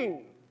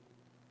name.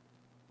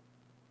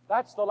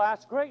 That's the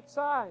last great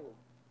sign.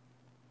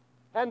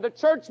 And the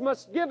church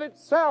must give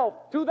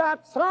itself to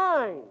that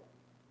sign.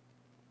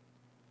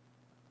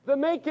 The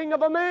making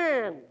of a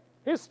man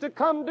is to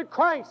come to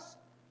Christ,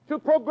 to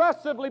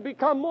progressively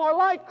become more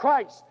like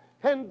Christ.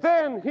 And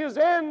then his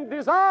end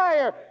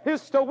desire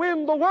is to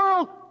win the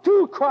world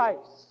to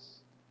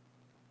Christ.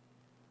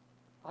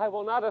 I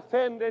will not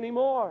offend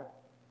anymore.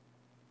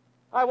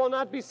 I will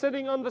not be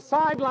sitting on the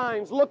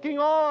sidelines looking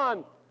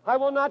on. I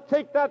will not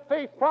take that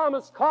faith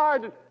promise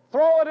card and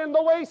throw it in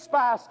the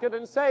wastebasket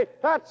and say,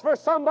 that's for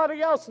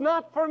somebody else,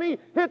 not for me.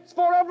 It's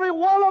for every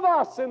one of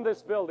us in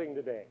this building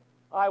today.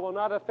 I will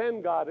not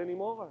offend God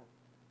anymore.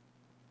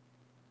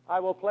 I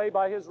will play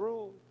by His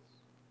rules.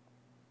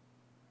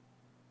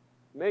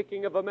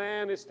 Making of a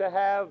man is to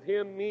have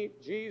him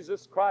meet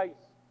Jesus Christ.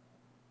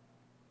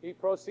 He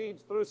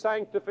proceeds through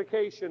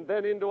sanctification,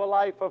 then into a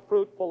life of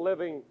fruitful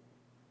living,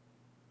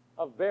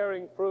 of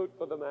bearing fruit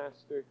for the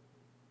Master.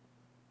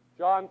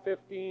 John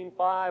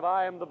 15:5,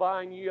 I am the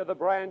vine, ye are the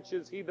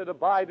branches. He that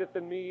abideth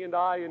in me, and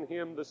I in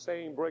him, the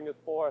same bringeth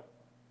forth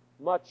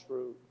much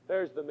fruit.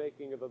 There's the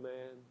making of a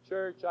man.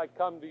 Church, I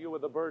come to you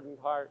with a burdened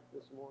heart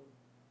this morning.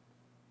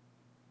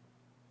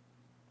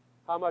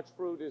 How much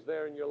fruit is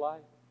there in your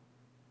life?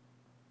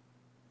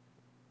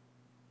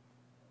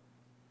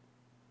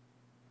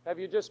 Have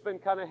you just been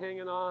kind of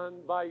hanging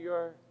on by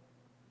your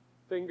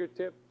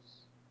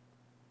fingertips,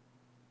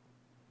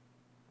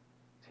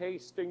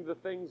 tasting the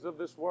things of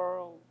this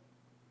world?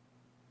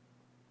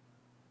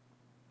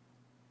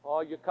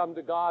 Oh, you come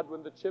to God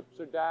when the chips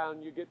are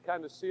down. You get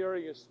kind of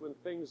serious when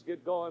things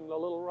get going a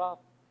little rough.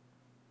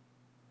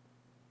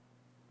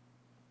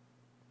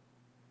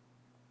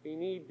 We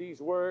need these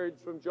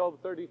words from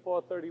Job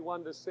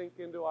 34:31 to sink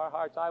into our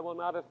hearts. I will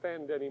not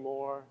offend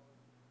anymore.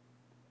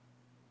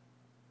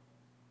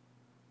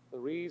 The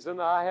reason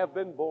I have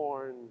been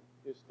born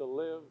is to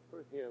live for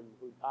Him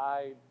who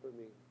died for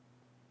me.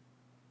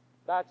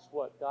 That's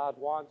what God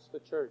wants the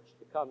church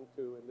to come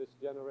to in this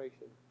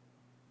generation.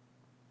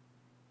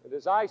 And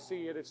as I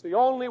see it, it's the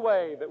only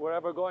way that we're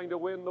ever going to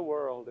win the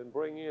world and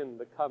bring in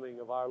the coming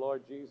of our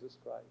Lord Jesus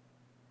Christ.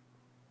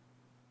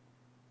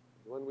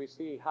 When we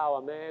see how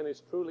a man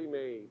is truly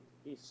made,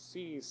 he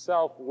sees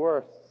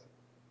self-worth.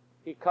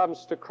 He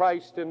comes to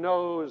Christ and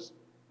knows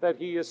that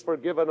he is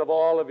forgiven of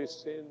all of his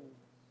sins.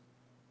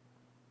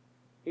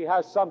 He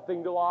has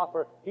something to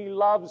offer. He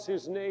loves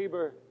his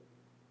neighbor.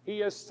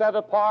 He is set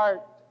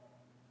apart.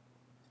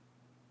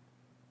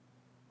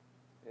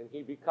 And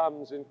he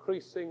becomes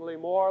increasingly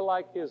more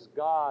like his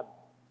God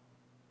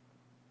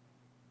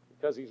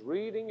because he's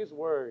reading His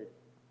Word.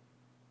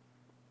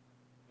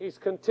 He's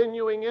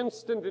continuing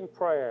instant in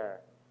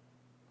prayer.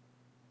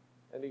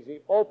 And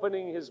he's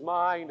opening his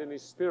mind and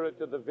his spirit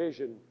to the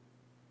vision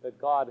that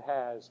God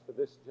has for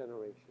this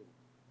generation.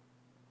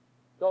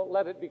 Don't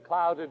let it be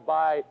clouded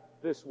by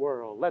this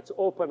world. Let's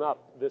open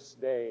up this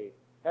day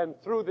and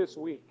through this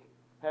week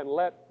and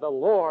let the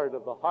Lord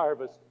of the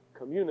harvest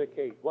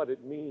communicate what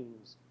it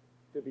means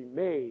to be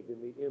made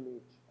in the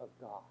image of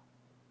God.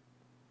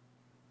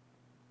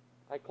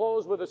 I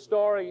close with a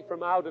story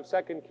from out of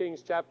 2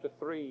 Kings chapter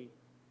 3.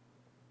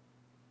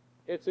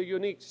 It's a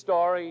unique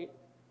story.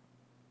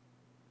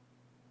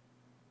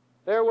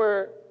 There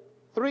were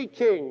 3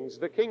 kings,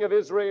 the king of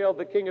Israel,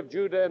 the king of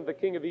Judah, and the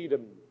king of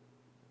Edom,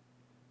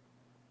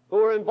 who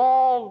were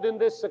involved in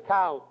this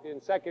account in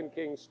 2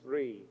 Kings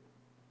 3.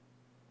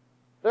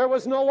 There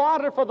was no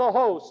water for the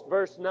host,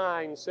 verse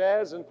 9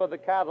 says, and for the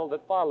cattle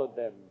that followed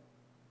them.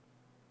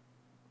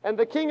 And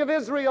the king of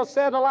Israel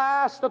said,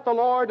 Alas, that the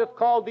Lord hath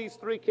called these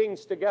 3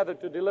 kings together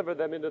to deliver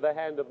them into the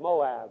hand of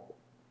Moab.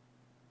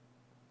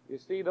 You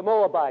see, the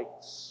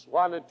Moabites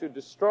wanted to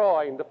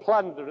destroy and to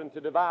plunder and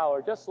to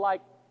devour, just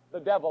like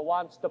the devil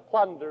wants to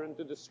plunder and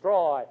to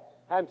destroy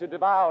and to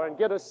devour and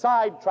get us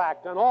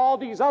sidetracked on all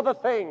these other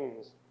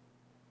things.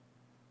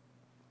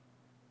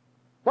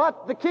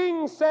 But the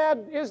king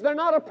said, Is there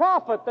not a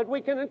prophet that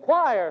we can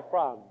inquire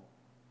from?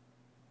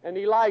 And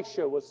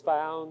Elisha was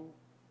found.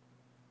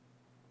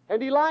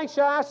 And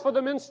Elisha asked for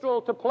the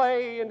minstrel to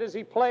play, and as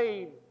he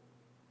played,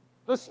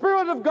 the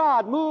Spirit of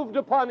God moved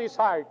upon his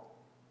heart.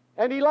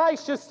 And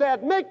Elisha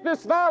said, Make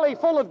this valley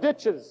full of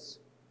ditches.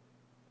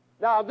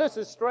 Now, this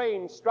is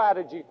strange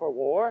strategy for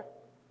war.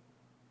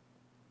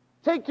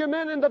 Take your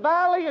men in the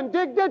valley and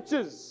dig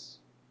ditches.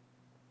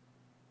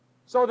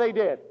 So they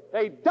did.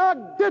 They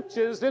dug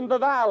ditches in the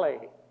valley.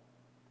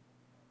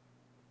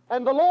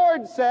 And the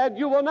Lord said,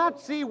 You will not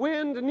see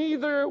wind,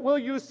 neither will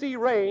you see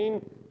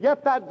rain,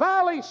 yet that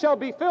valley shall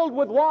be filled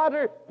with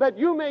water, that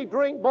you may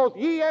drink, both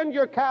ye and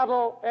your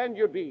cattle and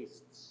your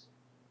beasts.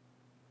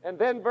 And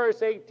then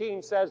verse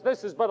 18 says,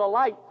 This is but a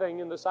light thing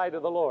in the sight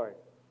of the Lord.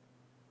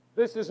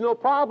 This is no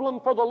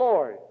problem for the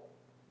Lord,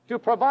 to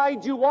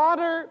provide you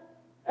water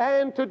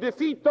and to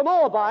defeat the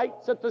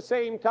Moabites at the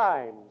same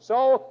time.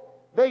 So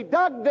they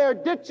dug their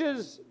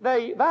ditches.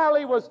 The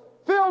valley was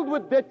filled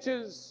with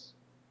ditches,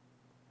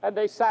 and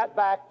they sat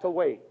back to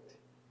wait.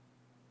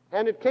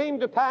 And it came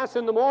to pass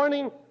in the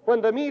morning,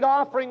 when the meat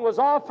offering was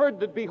offered,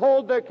 that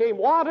behold, there came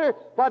water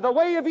by the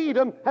way of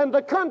Edom, and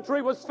the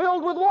country was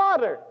filled with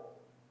water.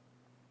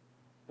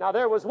 Now,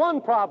 there was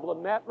one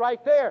problem met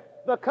right there.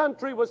 The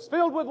country was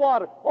filled with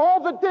water. All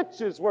the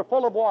ditches were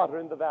full of water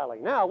in the valley.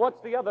 Now,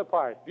 what's the other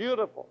part?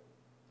 Beautiful.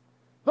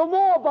 The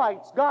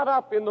Moabites got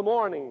up in the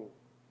morning,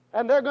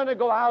 and they're going to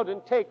go out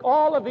and take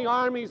all of the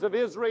armies of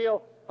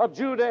Israel, of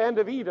Judah, and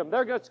of Edom.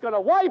 They're just going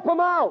to wipe them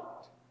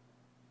out.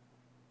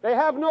 They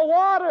have no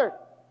water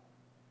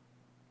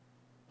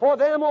for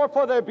them or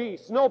for their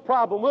beasts. No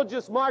problem. We'll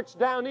just march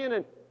down in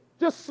and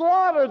to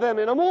slaughter them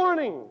in a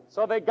morning.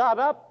 So they got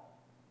up,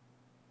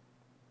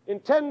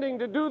 intending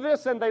to do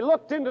this, and they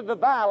looked into the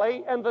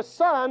valley, and the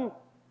sun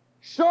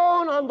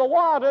shone on the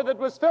water that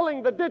was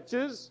filling the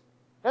ditches,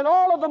 and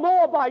all of the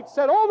Moabites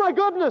said, "Oh my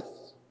goodness!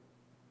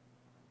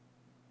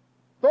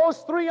 Those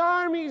three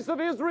armies of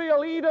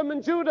Israel, Edom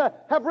and Judah,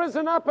 have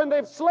risen up and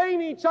they've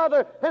slain each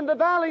other, and the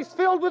valley's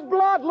filled with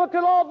blood. Look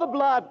at all the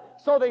blood."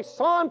 So they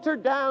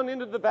sauntered down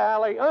into the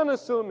valley,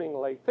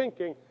 unassumingly,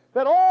 thinking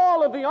that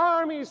all of the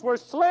armies were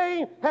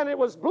slain, and it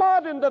was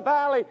blood in the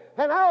valley.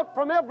 And out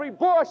from every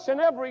bush and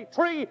every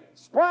tree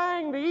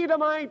sprang the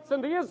Edomites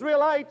and the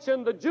Israelites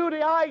and the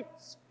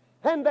Judahites,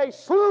 and they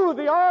slew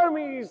the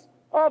armies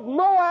of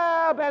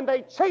Moab, and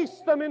they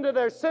chased them into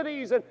their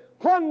cities and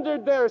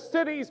plundered their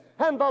cities,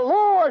 and the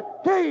Lord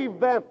gave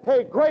them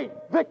a great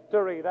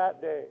victory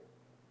that day.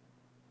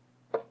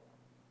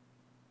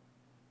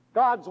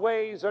 God's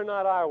ways are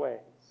not our ways.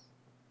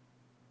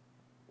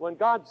 When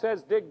God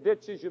says dig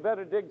ditches, you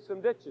better dig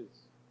some ditches.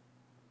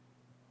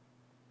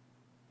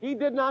 He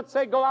did not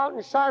say go out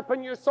and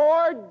sharpen your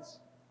swords.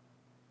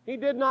 He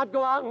did not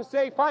go out and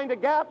say find a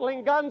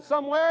Gatling gun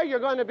somewhere, you're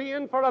going to be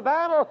in for a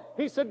battle.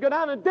 He said go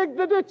down and dig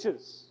the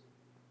ditches.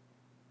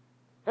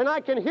 And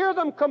I can hear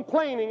them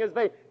complaining as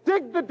they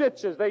dig the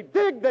ditches. They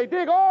dig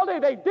all day.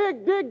 They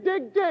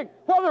dig.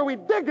 What are we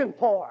digging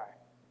for?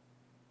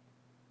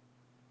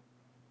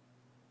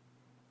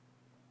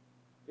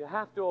 You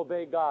have to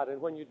obey God,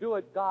 and when you do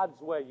it God's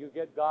way, you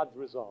get God's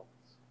results.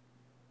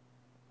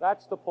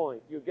 That's the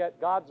point. You get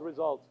God's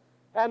results.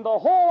 And the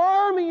whole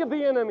army of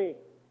the enemy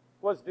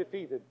was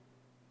defeated,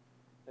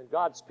 and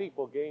God's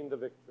people gained the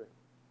victory.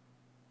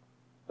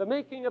 The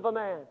making of a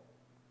man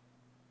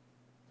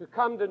to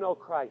come to know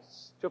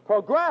Christ, to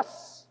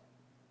progress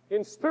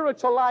in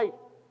spiritual life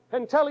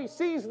until he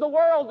sees the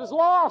world is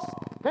lost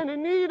and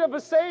in need of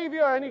a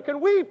Savior, and he can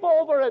weep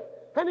over it,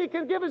 and he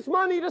can give his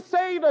money to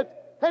save it,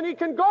 and he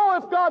can go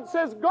if God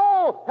says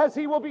go, as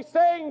he will be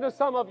saying to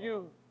some of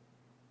you.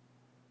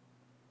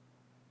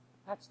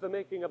 That's the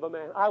making of a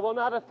man. I will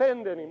not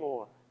offend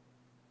anymore.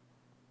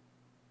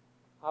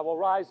 I will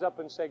rise up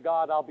and say,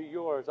 God, I'll be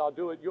yours. I'll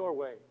do it your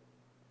way.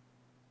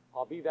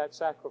 I'll be that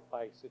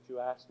sacrifice that you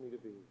asked me to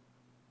be.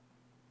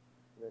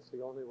 And that's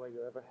the only way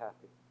you're ever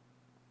happy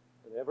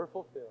and ever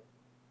fulfilled.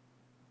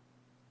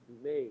 Be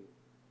made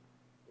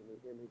in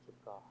the image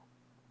of God.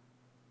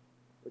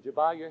 Would you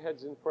bow your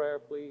heads in prayer,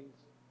 please?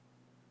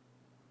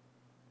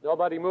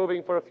 Nobody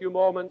moving for a few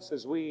moments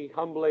as we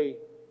humbly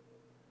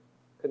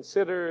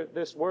consider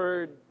this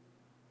word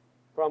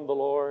from the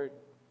Lord.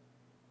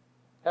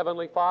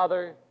 Heavenly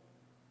Father,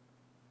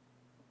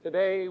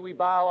 today we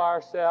bow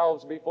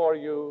ourselves before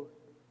you,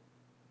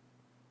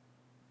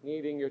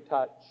 needing your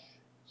touch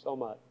so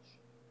much.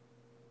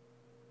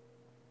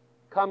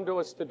 Come to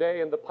us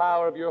today in the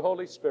power of your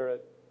Holy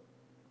Spirit.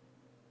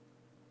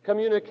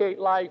 Communicate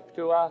life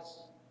to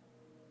us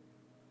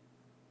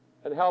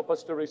and help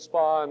us to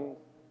respond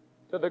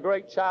to the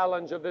great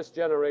challenge of this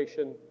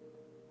generation.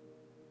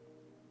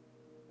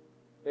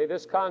 May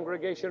this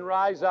congregation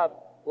rise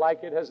up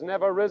like it has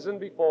never risen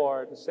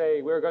before and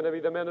say, we're going to be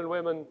the men and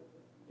women,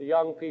 the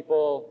young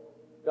people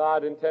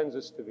God intends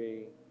us to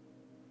be.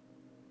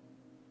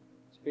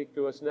 Speak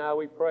to us now,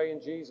 we pray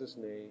in Jesus'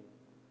 name.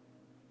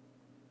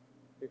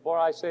 Before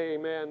I say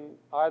amen,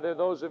 are there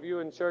those of you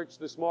in church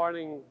this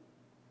morning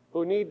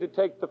who need to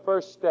take the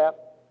first step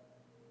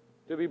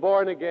to be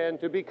born again,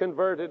 to be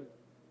converted?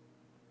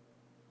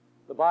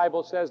 The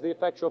Bible says the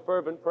effectual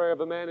fervent prayer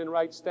of a man in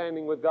right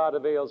standing with God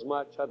avails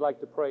much. I'd like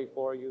to pray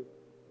for you.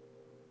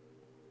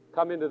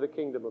 Come into the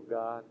kingdom of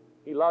God.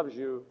 He loves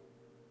you,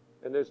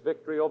 and there's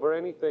victory over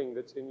anything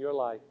that's in your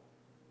life.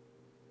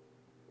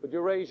 Would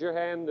you raise your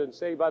hand and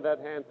say by that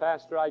hand,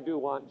 Pastor, I do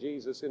want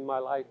Jesus in my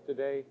life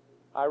today.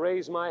 I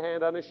raise my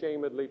hand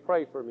unashamedly.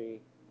 Pray for me.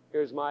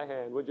 Here's my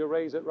hand. Would you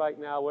raise it right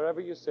now wherever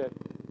you sit?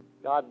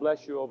 God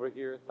bless you over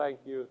here. Thank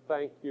you.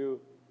 Thank you.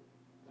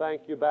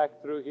 Thank you back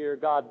through here.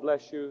 God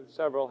bless you.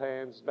 Several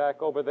hands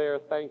back over there.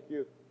 Thank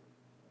you.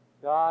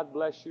 God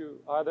bless you.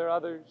 Are there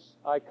others?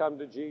 I come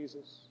to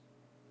Jesus.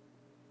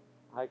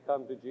 I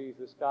come to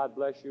Jesus. God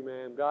bless you,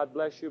 man. God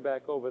bless you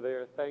back over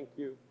there. Thank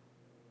you.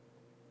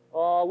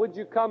 Oh, would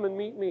you come and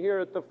meet me here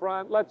at the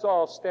front? Let's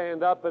all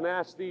stand up and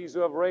ask these who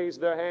have raised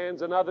their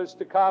hands and others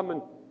to come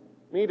and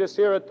meet us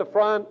here at the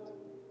front.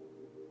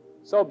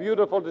 So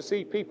beautiful to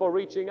see people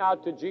reaching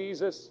out to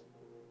Jesus,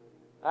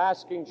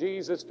 asking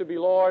Jesus to be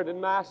Lord and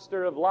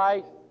Master of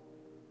life.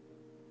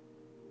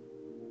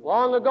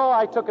 Long ago,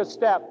 I took a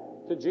step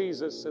to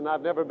Jesus, and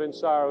I've never been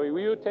sorry.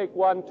 Will you take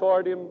one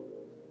toward Him?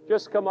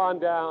 Just come on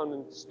down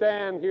and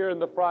stand here in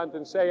the front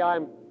and say,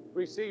 I'm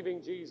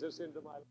receiving Jesus into my life.